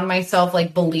 I found myself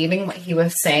believing what he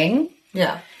was saying.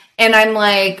 Yeah. And I'm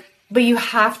like, but you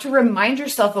have to remind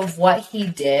yourself of what he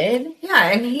did.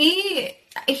 Yeah. And he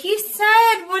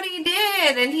said what he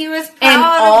did, and he was proud and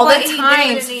all of what the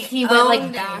times he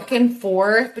went back and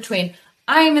forth between,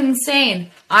 I'm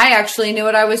insane. I actually knew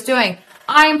what I was doing.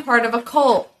 I'm part of a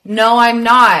cult. No, I'm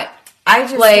not. I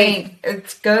just think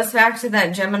it goes back to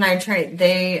that Gemini trait.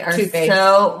 They are two-faced.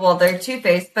 They're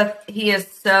two-faced, but he is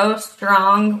so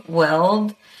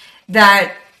strong-willed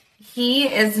that he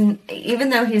is, even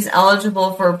though he's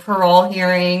eligible for parole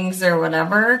hearings or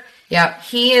whatever,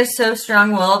 he is so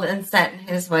strong-willed and set in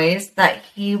his ways that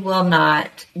he will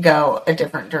not go a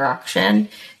different direction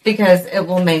because it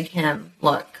will make him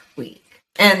look weak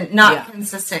and not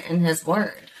consistent in his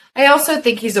word. I also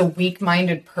think he's a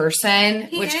weak-minded person,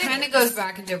 which kind of goes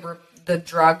back into the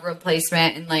drug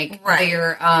replacement and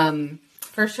your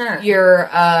for sure your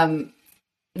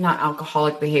not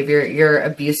alcoholic behavior, your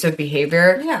abusive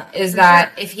behavior. Yeah, is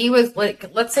that if he was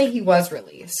let's say he was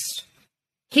released,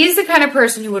 he's the kind of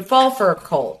person who would fall for a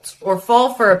cult or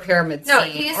fall for a pyramid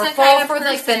scheme or fall for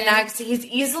the next. He's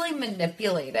easily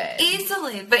manipulated.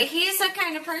 Easily, but he's the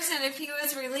kind of person, if he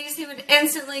was released, he would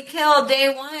instantly kill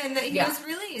day one that he was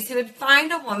released. He would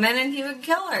find a woman and he would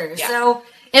kill her. Yeah. So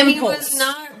he was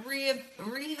not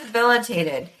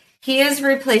rehabilitated. He is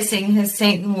replacing his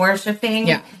Satan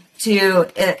worshiping to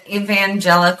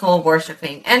evangelical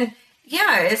worshiping. And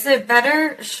is it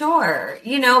better? Sure.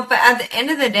 But at the end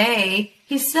of the day,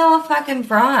 he's still a fucking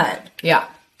fraud. Yeah.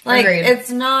 Agreed. It's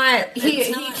not.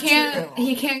 He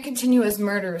can't continue his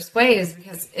murderous ways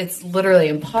because it's literally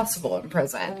impossible in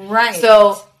prison. Right.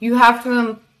 So you have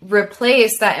to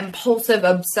replace that impulsive,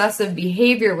 obsessive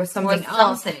behavior with something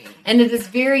else. And it is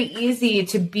very easy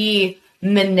to be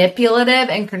manipulative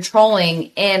and controlling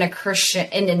in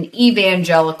an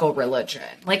evangelical religion.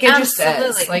 It just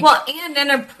is. And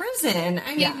in a prison.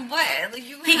 I mean, what?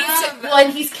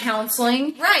 And he's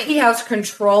counseling. Right. He has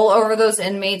control over those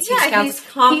inmates. Yeah, he's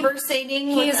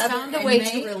conversating with other inmates. He has found a way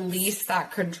to release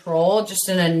that control just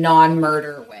in a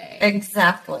non-murder way.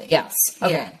 Exactly. Yes.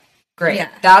 Okay. Yeah. Great. Yeah.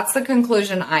 That's the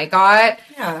conclusion I got.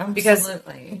 Yeah, absolutely.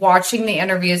 Because watching the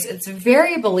interviews, it's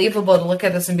very believable to look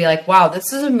at this and be like, wow,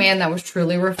 this is a man that was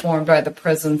truly reformed by the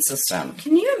prison system.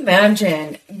 Can you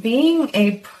imagine being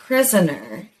a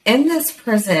prisoner in this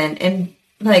prison and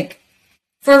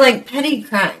for petty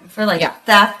crime, for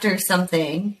theft or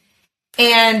something,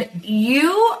 and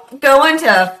you go into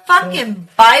a fucking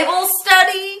Bible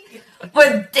study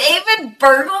with David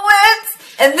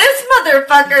Berkowitz, and this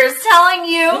motherfucker is telling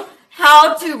you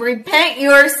how to repent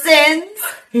your sins?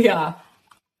 Yeah.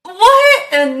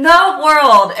 What in the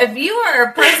world? If you are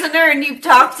a prisoner and you've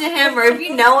talked to him, or if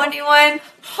you know anyone,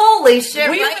 holy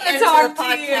shit, we right want to into talk the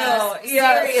podcast. to you.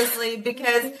 Yes. Seriously,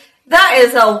 because that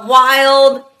is a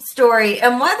wild story.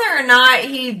 And whether or not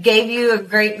he gave you a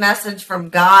great message from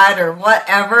God or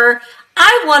whatever, I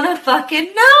I want to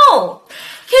fucking know.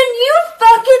 Can you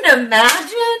fucking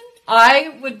imagine?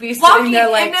 I would be sitting Walking there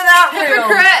like, into that room.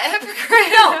 hypocrite.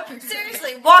 No,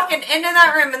 seriously, walking into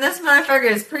that room and this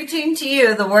motherfucker is preaching to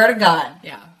you the word of God.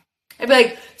 Yeah. I'd be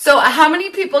like, so how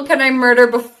many people can I murder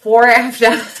before I have to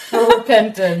ask for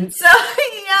repentance? So,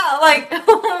 yeah, like,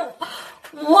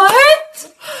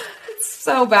 what? It's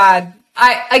so bad.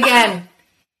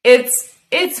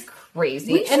 It's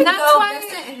crazy. We should and that's go why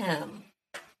visit him.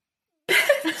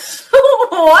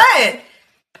 What?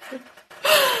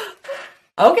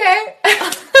 Okay.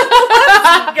 Let's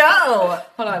go.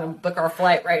 Hold on, I'm book our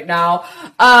flight right now.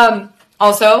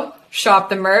 Also, shop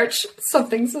the merch.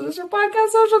 Something Social Podcast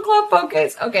Social Club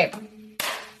Focus. Okay.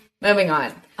 Moving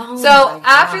on. Oh so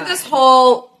after this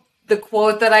the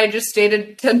quote that I just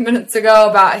stated 10 minutes ago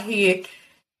about he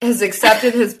has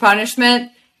accepted his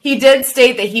punishment, he did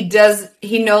state that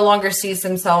he no longer sees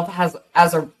himself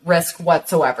as a risk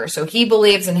whatsoever. So he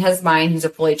believes in his mind he's a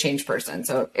fully changed person.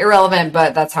 So irrelevant,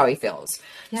 but that's how he feels.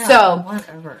 Yeah, so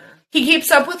whatever. He keeps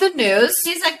up with the news.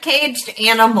 He's a caged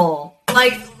animal.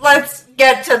 Like, let's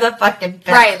get to the fucking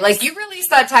facts. Right, like you release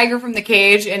that tiger from the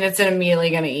cage and it's immediately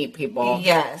going to eat people.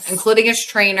 Yes. Including his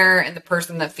trainer and the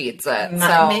person that feeds it.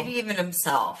 So maybe even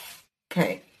himself.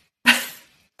 Okay.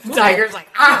 The tiger's like,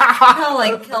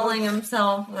 like killing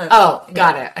himself. Oh,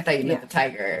 got it. I thought you meant the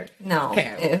tiger. No,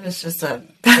 okay. It was just a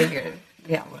figure.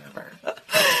 Yeah, whatever.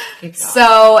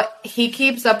 So he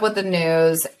keeps up with the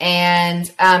news, and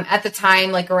at the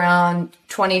time, like around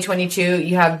 2022,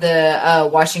 you have the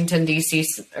Washington D.C.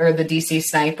 or the D.C.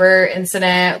 sniper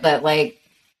incident that like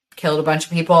killed a bunch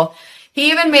of people.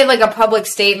 He even made like a public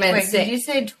statement. Wait, did you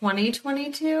say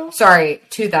 2022? Sorry,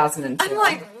 2002. I'm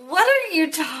like, what are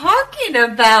you talking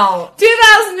about?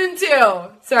 2002.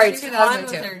 Sorry,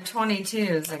 2002. They're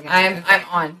 22s again. I'm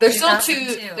on. There's still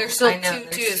 2002. There's still I know, two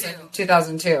there's twos in two.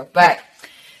 2002. But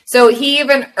so he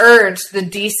even urged the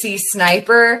DC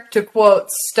sniper to quote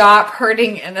stop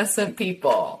hurting innocent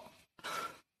people.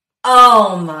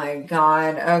 Oh my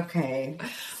god. Okay.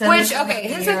 Which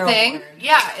here's the thing.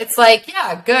 Yeah, it's like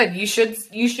good. You should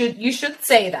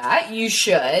say that. You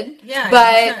should. Yeah.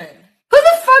 But you should. who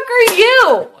the fuck are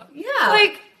you? Yeah.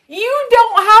 Like you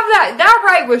don't have that. That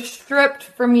right was stripped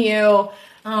from you.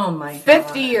 Oh my god.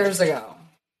 50 years ago.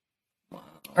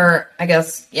 Or I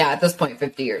guess, at this point,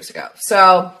 50 years ago.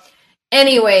 So,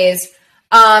 anyways,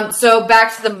 so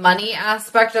back to the money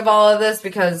aspect of all of this,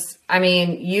 because, I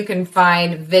mean, you can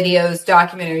find videos,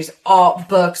 documentaries, all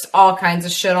books, all kinds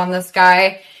of shit on this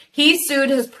guy. He sued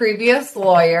his previous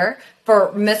lawyer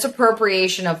for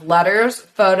misappropriation of letters,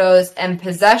 photos, and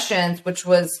possessions, which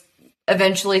was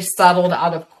eventually settled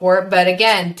out of court. But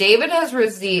again, David has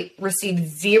received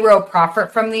zero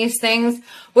profit from these things,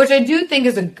 which I do think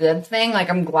is a good thing. Like,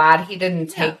 I'm glad he didn't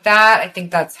take that. I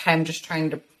think that's him just trying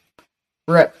to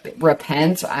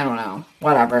repent. I don't know.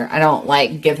 Whatever. I don't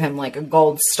like give him like a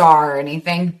gold star or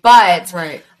anything, but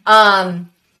right.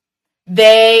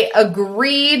 They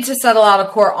agreed to settle out of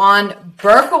court on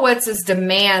Berkowitz's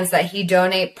demands that he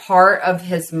donate part of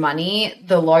his money,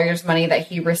 the lawyer's money that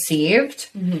he received,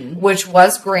 which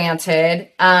was granted,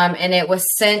 and it was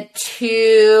sent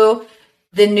to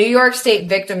the New York State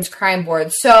Victims Crime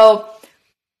Board. So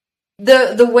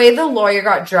the way the lawyer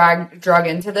got drug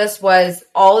into this was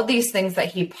all of these things that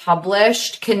he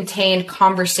published contained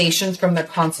conversations from the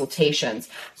consultations.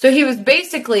 So he was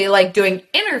basically like doing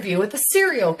interview with a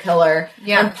serial killer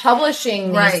and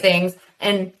publishing these things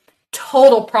and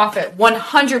total profit,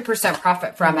 100%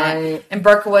 profit from it. And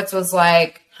Berkowitz was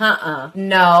like,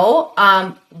 no,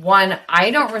 one,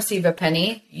 I don't receive a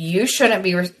penny. You shouldn't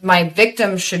be, my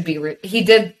victims should be, he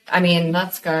did, I mean,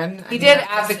 that's good. He did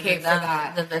advocate for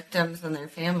that. The victims and their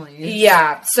families.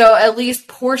 Yeah. So at least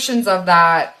portions of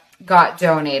that got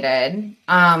donated.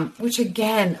 Which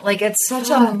again, like it's such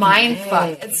a mind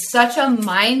fuck. It's such a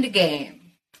mind game.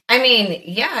 I mean,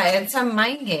 yeah, it's a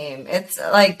mind game. It's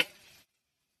like,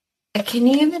 can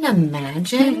you even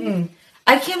imagine?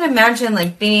 I can't imagine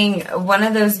like being one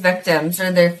of those victims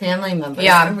or their family members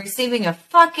and receiving a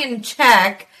fucking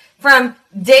check from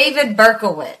David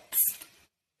Berkowitz,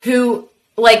 who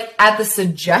like at the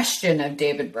suggestion of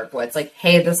David Berkowitz, like,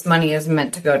 hey, this money is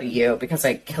meant to go to you because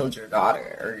I killed your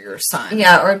daughter or your son.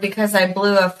 Yeah, or because I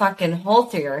blew a fucking hole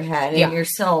through your head and you're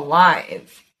still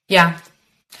alive. Yeah.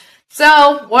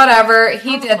 So, whatever.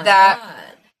 He did that. God.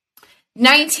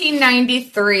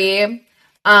 1993,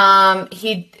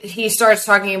 he starts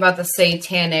talking about the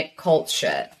satanic cult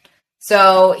shit.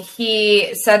 So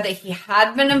he said that he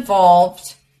had been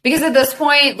involved because at this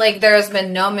point, like, there has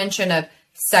been no mention of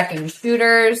second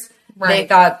shooters. Right. They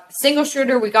thought single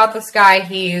shooter, we got this guy.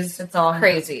 It's all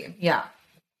crazy. Yeah.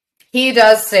 he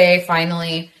does say,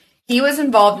 finally, he was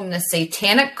involved in a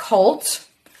satanic cult,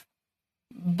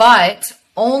 but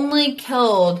only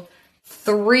killed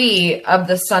 3 of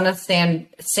the Son of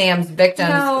Sam's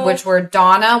victims, which were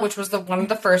Donna, which was one of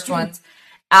the first ones,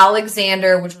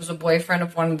 Alexander, which was a boyfriend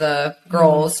of one of the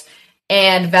girls,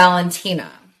 and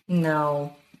Valentina.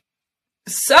 No.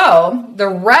 So the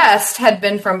rest had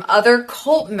been from other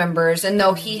cult members, and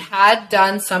though he had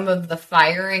done some of the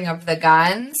firing of the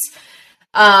guns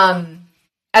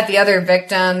at the other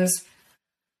victims,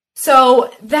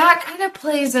 so that kind of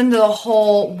plays into the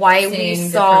whole why we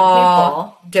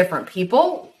saw different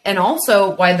people, and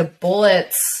also why the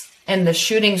bullets and the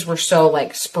shootings were so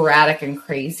like sporadic and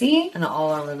crazy and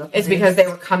all over the place. It's because they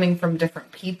were coming from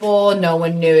different people. No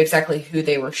one knew exactly who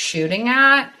they were shooting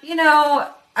at. You know,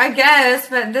 I guess,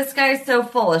 but this guy's so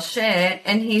full of shit,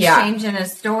 and he's changing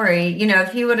his story. You know,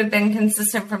 if he would have been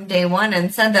consistent from day one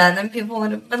and said that, then people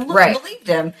would have believed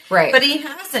him. Right. But he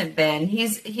hasn't been.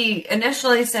 He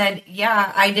initially said,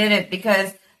 yeah, I did it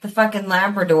because the fucking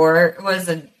Labrador was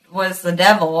the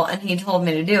devil, and he told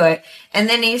me to do it. And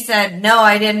then he said, no,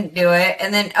 I didn't do it.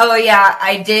 And then, oh yeah,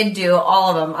 I did do all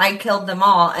of them. I killed them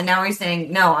all. And now he's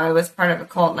saying, no, I was part of a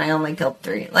cult and I only killed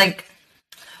 3. Like,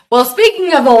 well,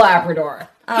 speaking of the Labrador,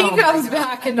 he comes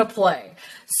back into play.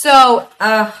 So,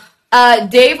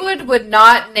 David would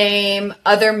not name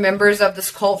other members of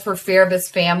this cult for fear of his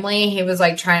family. He was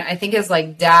like I think his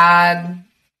like dad,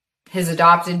 his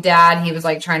adopted dad, he was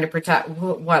like trying to protect,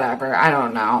 whatever, I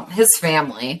don't know, his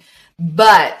family.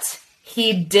 But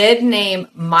he did name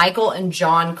Michael and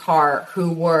John Carr,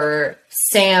 who were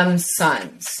Sam's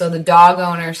sons. So the dog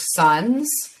owner's sons,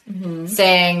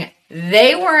 saying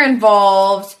they were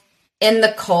involved in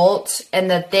the cult and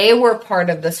that they were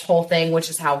part of this whole thing, which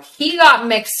is how he got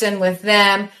mixed in with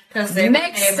them, mixed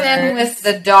in with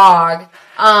the dog.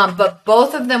 But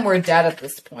both of them were dead at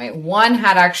this point. One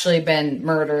had actually been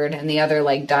murdered and the other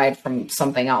like died from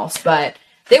something else, but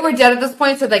they were dead at this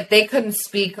point. So like they couldn't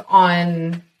speak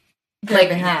on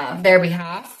their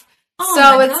behalf. Oh,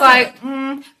 so it's like,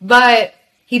 but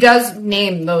he does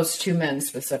name those 2 men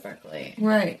specifically.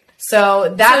 Right.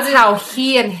 So that's how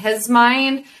he, in his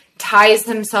mind, ties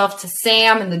himself to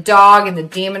Sam and the dog and the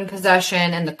demon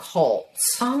possession and the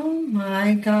cults. Oh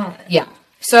my God. Yeah.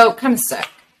 So kind of sick.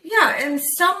 Yeah, and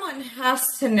someone has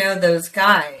to know those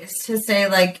guys to say,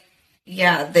 like,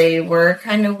 yeah, they were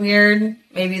kind of weird.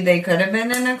 Maybe they could have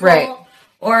been in a cult. Right.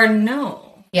 Or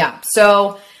no. Yeah.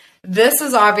 So this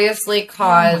has obviously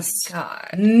caused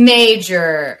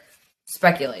major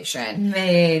speculation.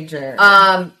 Major.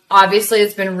 Obviously,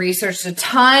 it's been researched a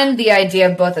ton. The idea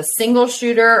of both a single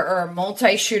shooter or a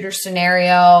multi-shooter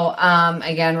scenario.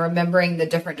 Again, remembering the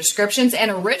different descriptions.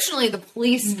 And originally, the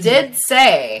police did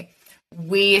say,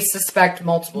 we suspect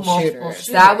multiple shooters.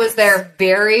 That was their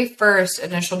very first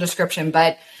initial description.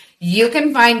 But you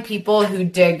can find people who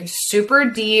dig super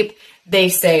deep. They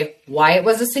say why it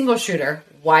was a single shooter,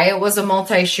 why it was a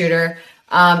multi-shooter.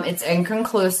 It's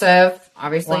inconclusive.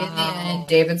 Obviously, in the end,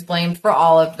 David's blamed for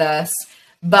all of this.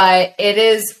 But it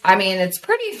is, I mean, it's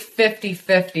pretty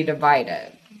 50-50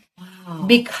 divided. Wow.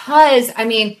 Because, I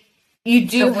mean, you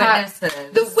do have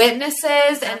the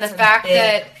witnesses and the fact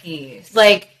that,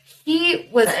 like, he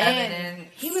was in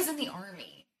the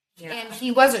army. Yeah. And he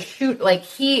was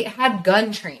he had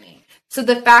gun training. So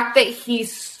the fact that he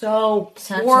so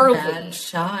poorly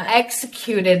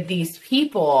executed these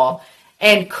people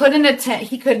and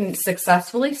he couldn't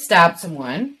successfully stab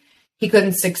someone. He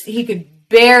could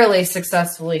barely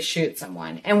successfully shoot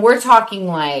someone. And we're talking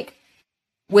like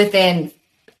within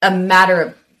a matter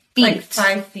of feet. Like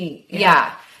 5 feet.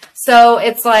 Yeah. So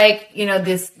it's like, you know,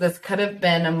 this could have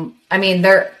been,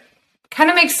 there kind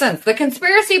of makes sense. The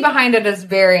conspiracy behind it is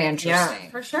very interesting. Yeah,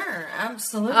 for sure.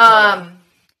 Absolutely.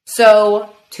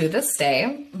 So to this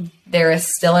day, there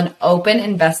is still an open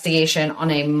investigation on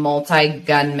a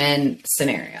multi-gunman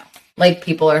scenario. Like,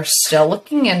 people are still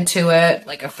looking into it,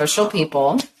 like official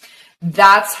people.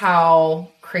 That's how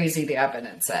crazy the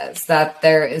evidence is, that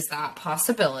there is that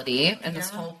possibility in this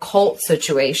whole cult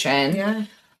situation. Yeah.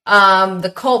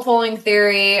 The cult following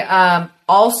theory,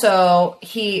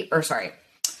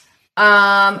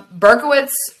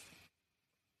 Berkowitz,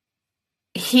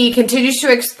 he continues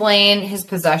to explain his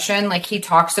possession. Like, he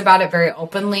talks about it very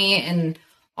openly in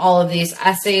all of these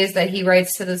essays that he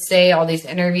writes to this day, all these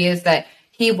interviews, that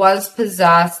he was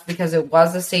possessed because it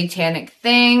was a satanic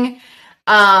thing.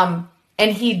 And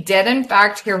he did, in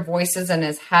fact, hear voices in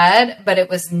his head, but it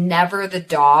was never the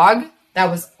dog.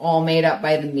 That was all made up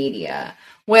by the media,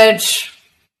 which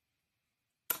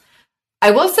I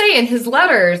will say in his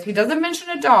letters, he doesn't mention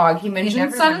a dog. He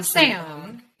mentions Son of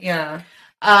Sam. Yeah.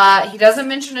 He doesn't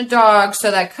mention a dog,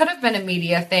 so that could have been a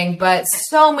media thing, but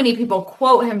so many people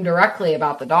quote him directly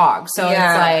about the dog. So it's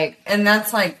like... And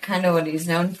that's like kind of what he's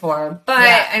known for.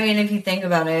 But, I mean, if you think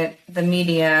about it, the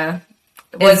media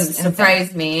wouldn't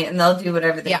surprise me, and they'll do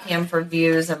whatever they can for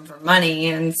views and for money,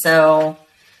 and so...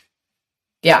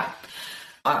 Yeah.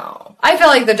 Wow. I feel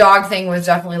like the dog thing was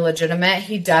definitely legitimate.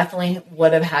 He definitely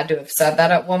would have had to have said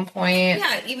that at one point.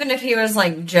 Yeah, even if he was,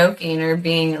 like, joking or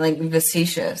being, like,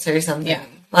 facetious or something. Yeah.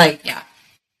 Like,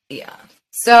 yeah.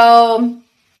 So,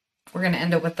 we're going to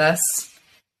end it with this.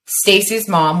 Stacy's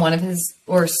mom,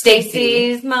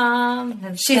 Stacy's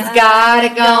mom. She's got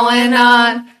it going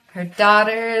on. Her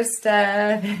daughter's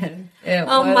dead.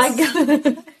 My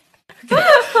God.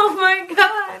 Oh, my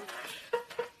God.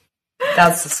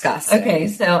 That's disgusting. Okay,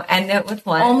 so end it with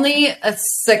what? Only a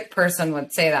sick person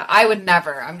would say that. I would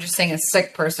never. I'm just saying a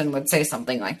sick person would say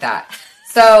something like that.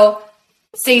 So,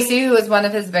 Stacy, who was one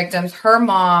of his victims, her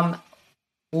mom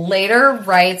later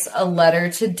writes a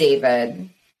letter to David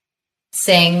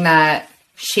saying that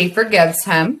she forgives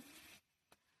him.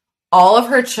 All of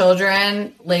her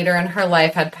children later in her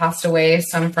life had passed away,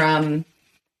 some from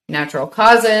natural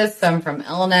causes, some from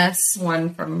illness,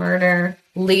 one from murder,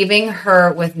 leaving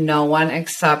her with no one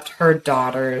except her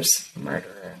daughter's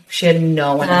murderer. She had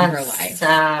no one in her life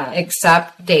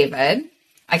except David.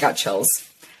 I got chills.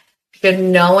 She had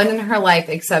no one in her life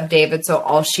except David, so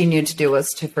all she knew to do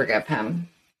was to forgive him.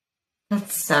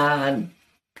 That's sad.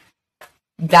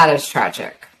 That is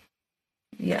tragic.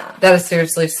 Yeah. That is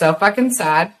seriously so fucking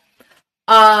sad.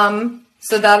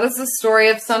 So that is the story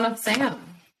of Son of Sam.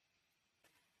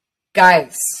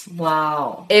 Guys.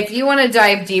 Wow. If you want to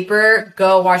dive deeper,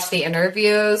 go watch the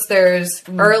interviews. There's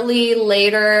early,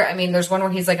 later. I mean, there's one where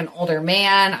he's like an older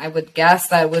man. I would guess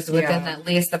that was within at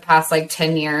least the past like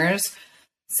 10 years.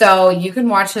 So you can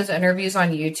watch his interviews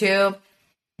on YouTube.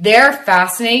 They're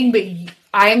fascinating, but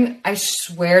I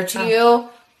swear to you,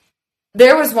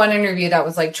 there was one interview that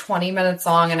was like 20 minutes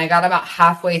long, and I got about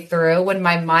halfway through when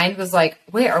my mind was like,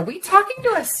 wait, are we talking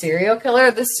to a serial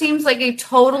killer? This seems like a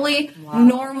totally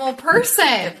normal person.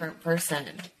 Different person.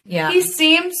 Yeah. He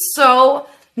seems so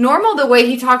normal the way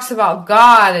he talks about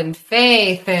God and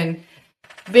faith and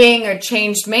being a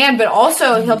changed man, but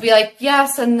also he'll be like,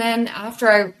 yes, and then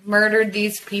after I murdered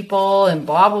these people and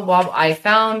blah, blah, blah, I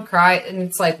found Christ. And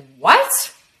it's like,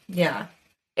 what? Yeah.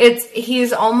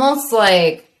 He's almost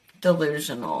like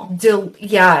delusional.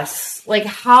 Yes. Like,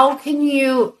 how can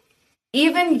you,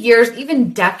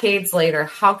 even decades later,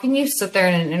 how can you sit there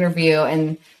in an interview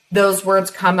and those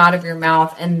words come out of your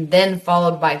mouth and then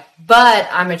followed by, but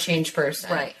I'm a changed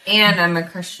person. Right. And I'm a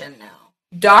Christian now.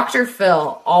 Dr.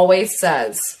 Phil always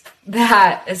says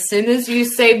that as soon as you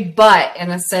say but in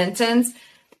a sentence,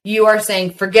 you are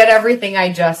saying, forget everything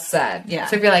I just said. Yeah.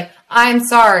 So if you're like, I'm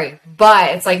sorry,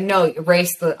 but it's like, no,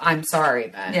 erase the I'm sorry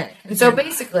then. Yeah. And so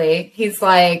basically, he's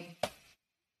like,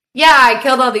 yeah, I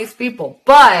killed all these people,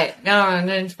 but no, I'm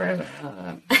an person.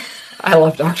 I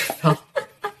love Dr. Phil.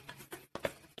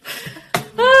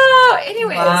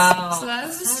 Anyways, so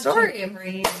that's the story. A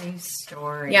crazy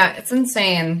story. Yeah, it's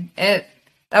insane. That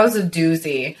was a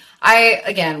doozy. I,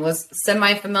 again, was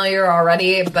semi-familiar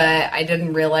already, but I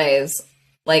didn't realize,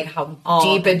 like, how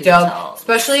deep it dug.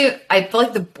 Especially, I feel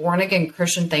like the born-again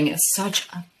Christian thing is such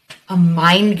a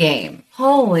mind game.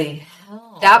 Holy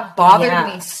hell. That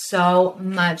bothered me so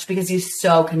much because he's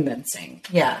so convincing.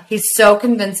 Yeah. He's so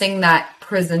convincing that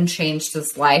prison changed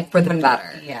his life for the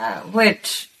better. Yeah,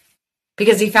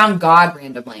 because he found God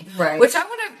randomly. Right. Which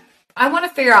I want to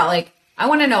figure out, like, I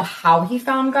want to know how he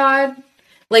found God.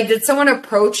 Like, did someone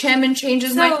approach him and change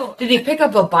his mind? Did he pick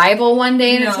up a Bible one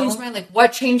day and it changed his mind? Like,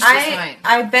 what changed his mind?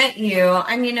 I bet you,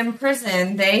 I mean, in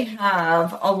prison, they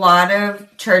have a lot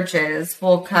of churches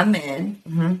will come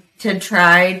in to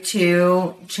try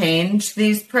to change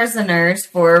these prisoners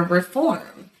for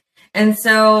reform. And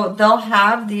so they'll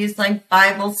have these like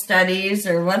Bible studies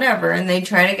or whatever, and they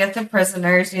try to get the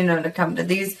prisoners, to come to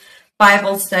these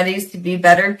Bible studies to be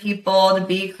better people, to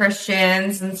be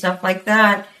Christians and stuff like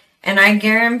that. And I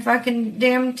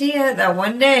guarantee you that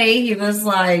one day he was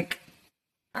like,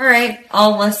 all right,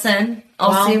 I'll listen.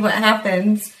 I'll see what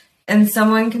happens. And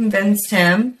someone convinced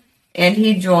him, and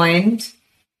he joined.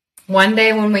 One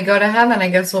day when we go to heaven, I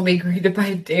guess we'll be greeted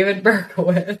by David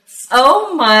Berkowitz.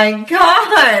 Oh my God.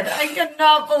 I could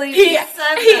not believe he said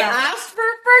that. He asked for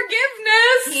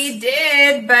forgiveness. He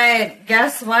did, but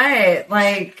guess what?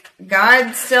 Like,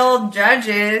 God still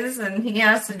judges, and he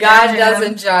has to judge God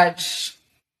doesn't judge.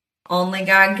 Only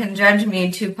God can judge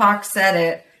me. Tupac said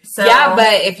it. So, yeah,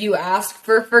 but if you ask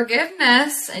for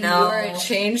forgiveness and you are a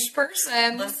changed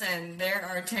person. Listen, there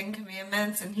are 10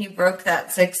 commandments and he broke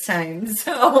that 6 times.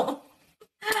 So,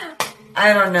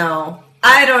 I don't know.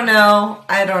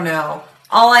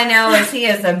 All I know is he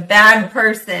is a bad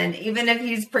person, even if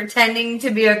he's pretending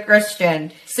to be a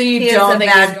Christian. So you don't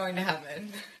think he's going to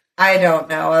heaven? I don't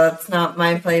know. That's not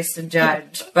my place to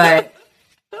judge, but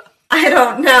I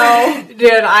don't know.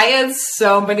 Dude, I had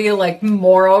so many, like,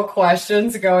 moral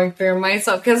questions going through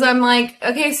myself, because I'm like,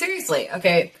 okay, seriously,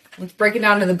 okay, let's break it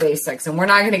down to the basics, and we're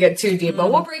not going to get too deep,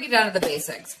 but we'll break it down to the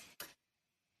basics.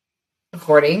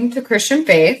 According to Christian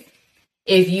faith,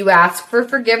 if you ask for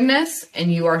forgiveness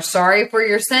and you are sorry for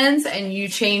your sins and you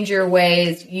change your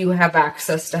ways, you have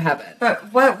access to heaven.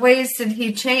 But what ways did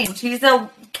he change? He's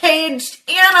a caged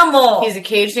animal. He's a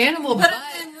caged animal, but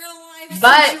in real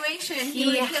life situation,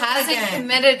 he hasn't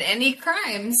committed any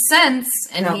crimes since,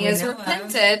 and he has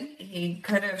repented. He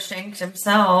could have shanked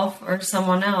himself or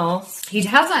someone else. He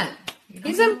hasn't.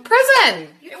 He's in prison.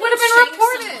 It would have been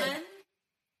reported.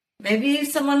 Maybe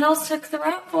someone else took the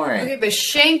rap for it. Okay, but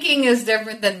shanking is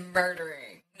different than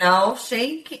murdering. No,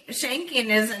 shanking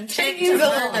isn't shanking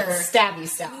murder. Stabby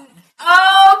stab.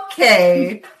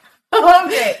 Okay.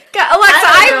 Okay. Alexa,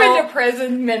 I've been to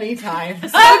prison many times.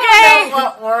 Okay. I don't know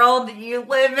what world you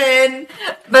live in,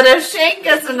 but a shank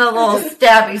isn't a little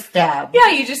stabby stab.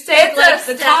 Yeah, you just take like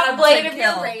the top blade of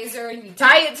your razor and you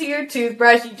tie it to your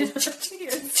toothbrush. You just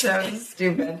It's so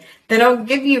stupid. They don't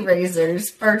give you razors,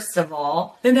 first of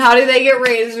all. Then how do they get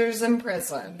razors in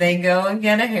prison? They go and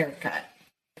get a haircut.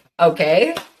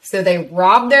 Okay. So they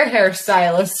rob their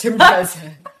hairstylist in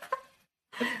prison.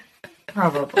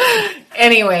 Probably.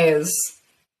 Anyways,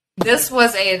 this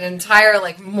was an entire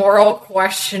like moral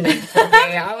questioning for me.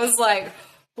 I was like,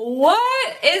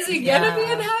 what? Is he gonna be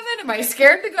in heaven? Am I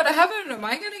scared to go to heaven? Am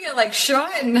I gonna get like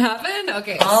shot in heaven?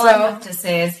 Okay. All I have to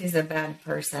say is he's a bad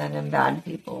person and bad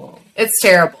people. It's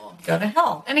terrible. Go to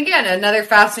hell. And again, another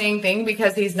fascinating thing,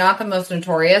 because he's not the most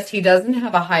notorious. He doesn't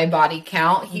have a high body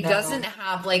count. He doesn't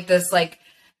have like this like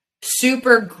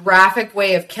super graphic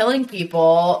way of killing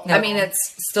people. No. I mean, it's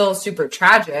still super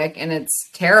tragic and it's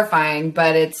terrifying,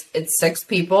 but it's 6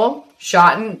 people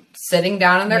shot and sitting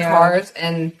down in their cars,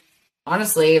 and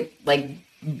honestly, like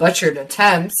butchered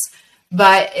attempts.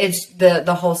 But it's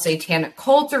the whole satanic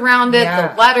cult around it,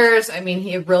 the letters. I mean,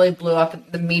 he really blew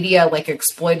up. The media like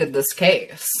exploited this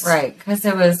case, right? Because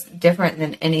it was different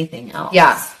than anything else.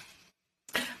 Yeah.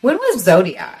 When was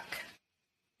Zodiac?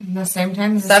 The same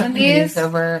time, 70s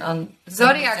over on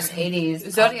Zodiac's 80s.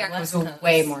 Zodiac was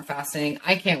way more fascinating.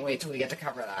 I can't wait till we get to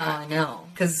cover that. Oh, I know,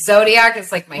 because Zodiac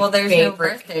is like my favorite. Well, there's no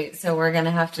birth date, so we're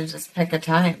gonna have to just pick a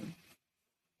time.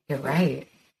 You're right.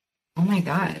 Oh my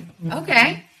god. Mm-hmm.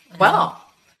 Okay. Well.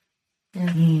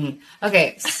 Yeah.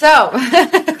 Okay. So.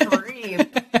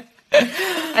 Creep.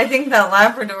 I think that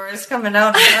Labrador is coming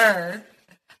out of her.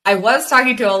 I was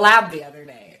talking to a lab the other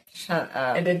day. Shut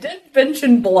up. And it did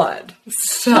mention blood.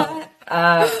 So,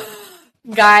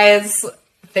 guys,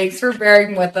 thanks for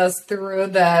bearing with us through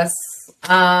this.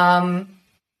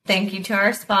 Thank you to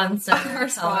our sponsor. Our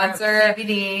sponsor,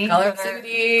 CBD. Color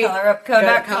CBD.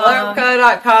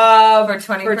 ColorUpCo.com. For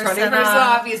 20%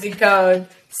 off using code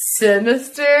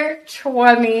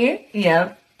Sinister20.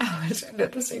 Yep. I wish I did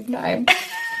at the same time.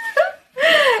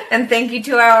 And thank you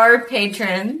to our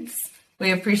patrons.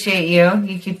 We appreciate you.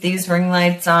 You keep these ring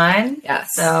lights on.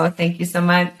 Yes. So thank you so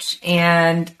much.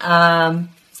 And if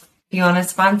you want to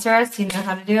sponsor us, you know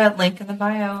how to do it. Link in the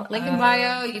bio. Link in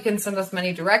bio. You can send us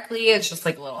money directly. It's just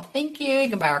like a little thank you. You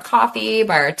can buy our coffee,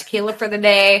 buy our tequila for the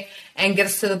day, and get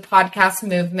us to the podcast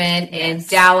movement in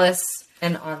Dallas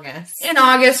in August. In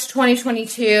August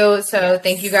 2022. So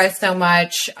thank you guys so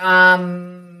much.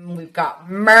 We've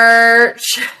got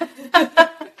merch.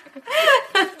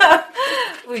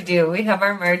 We do. We have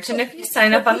our merch. And if you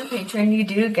sign up on the Patreon, you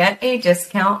do get a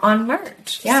discount on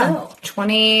merch. Yeah. So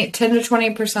 10 to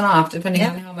 20% off, depending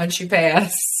on how much you pay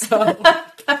us. So.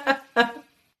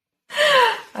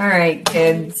 All right,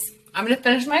 kids. I'm going to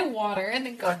finish my water and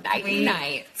then go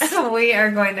night-night. We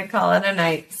are going to call it a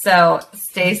night. So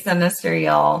stay sinister,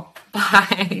 y'all.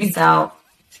 Bye. Peace out.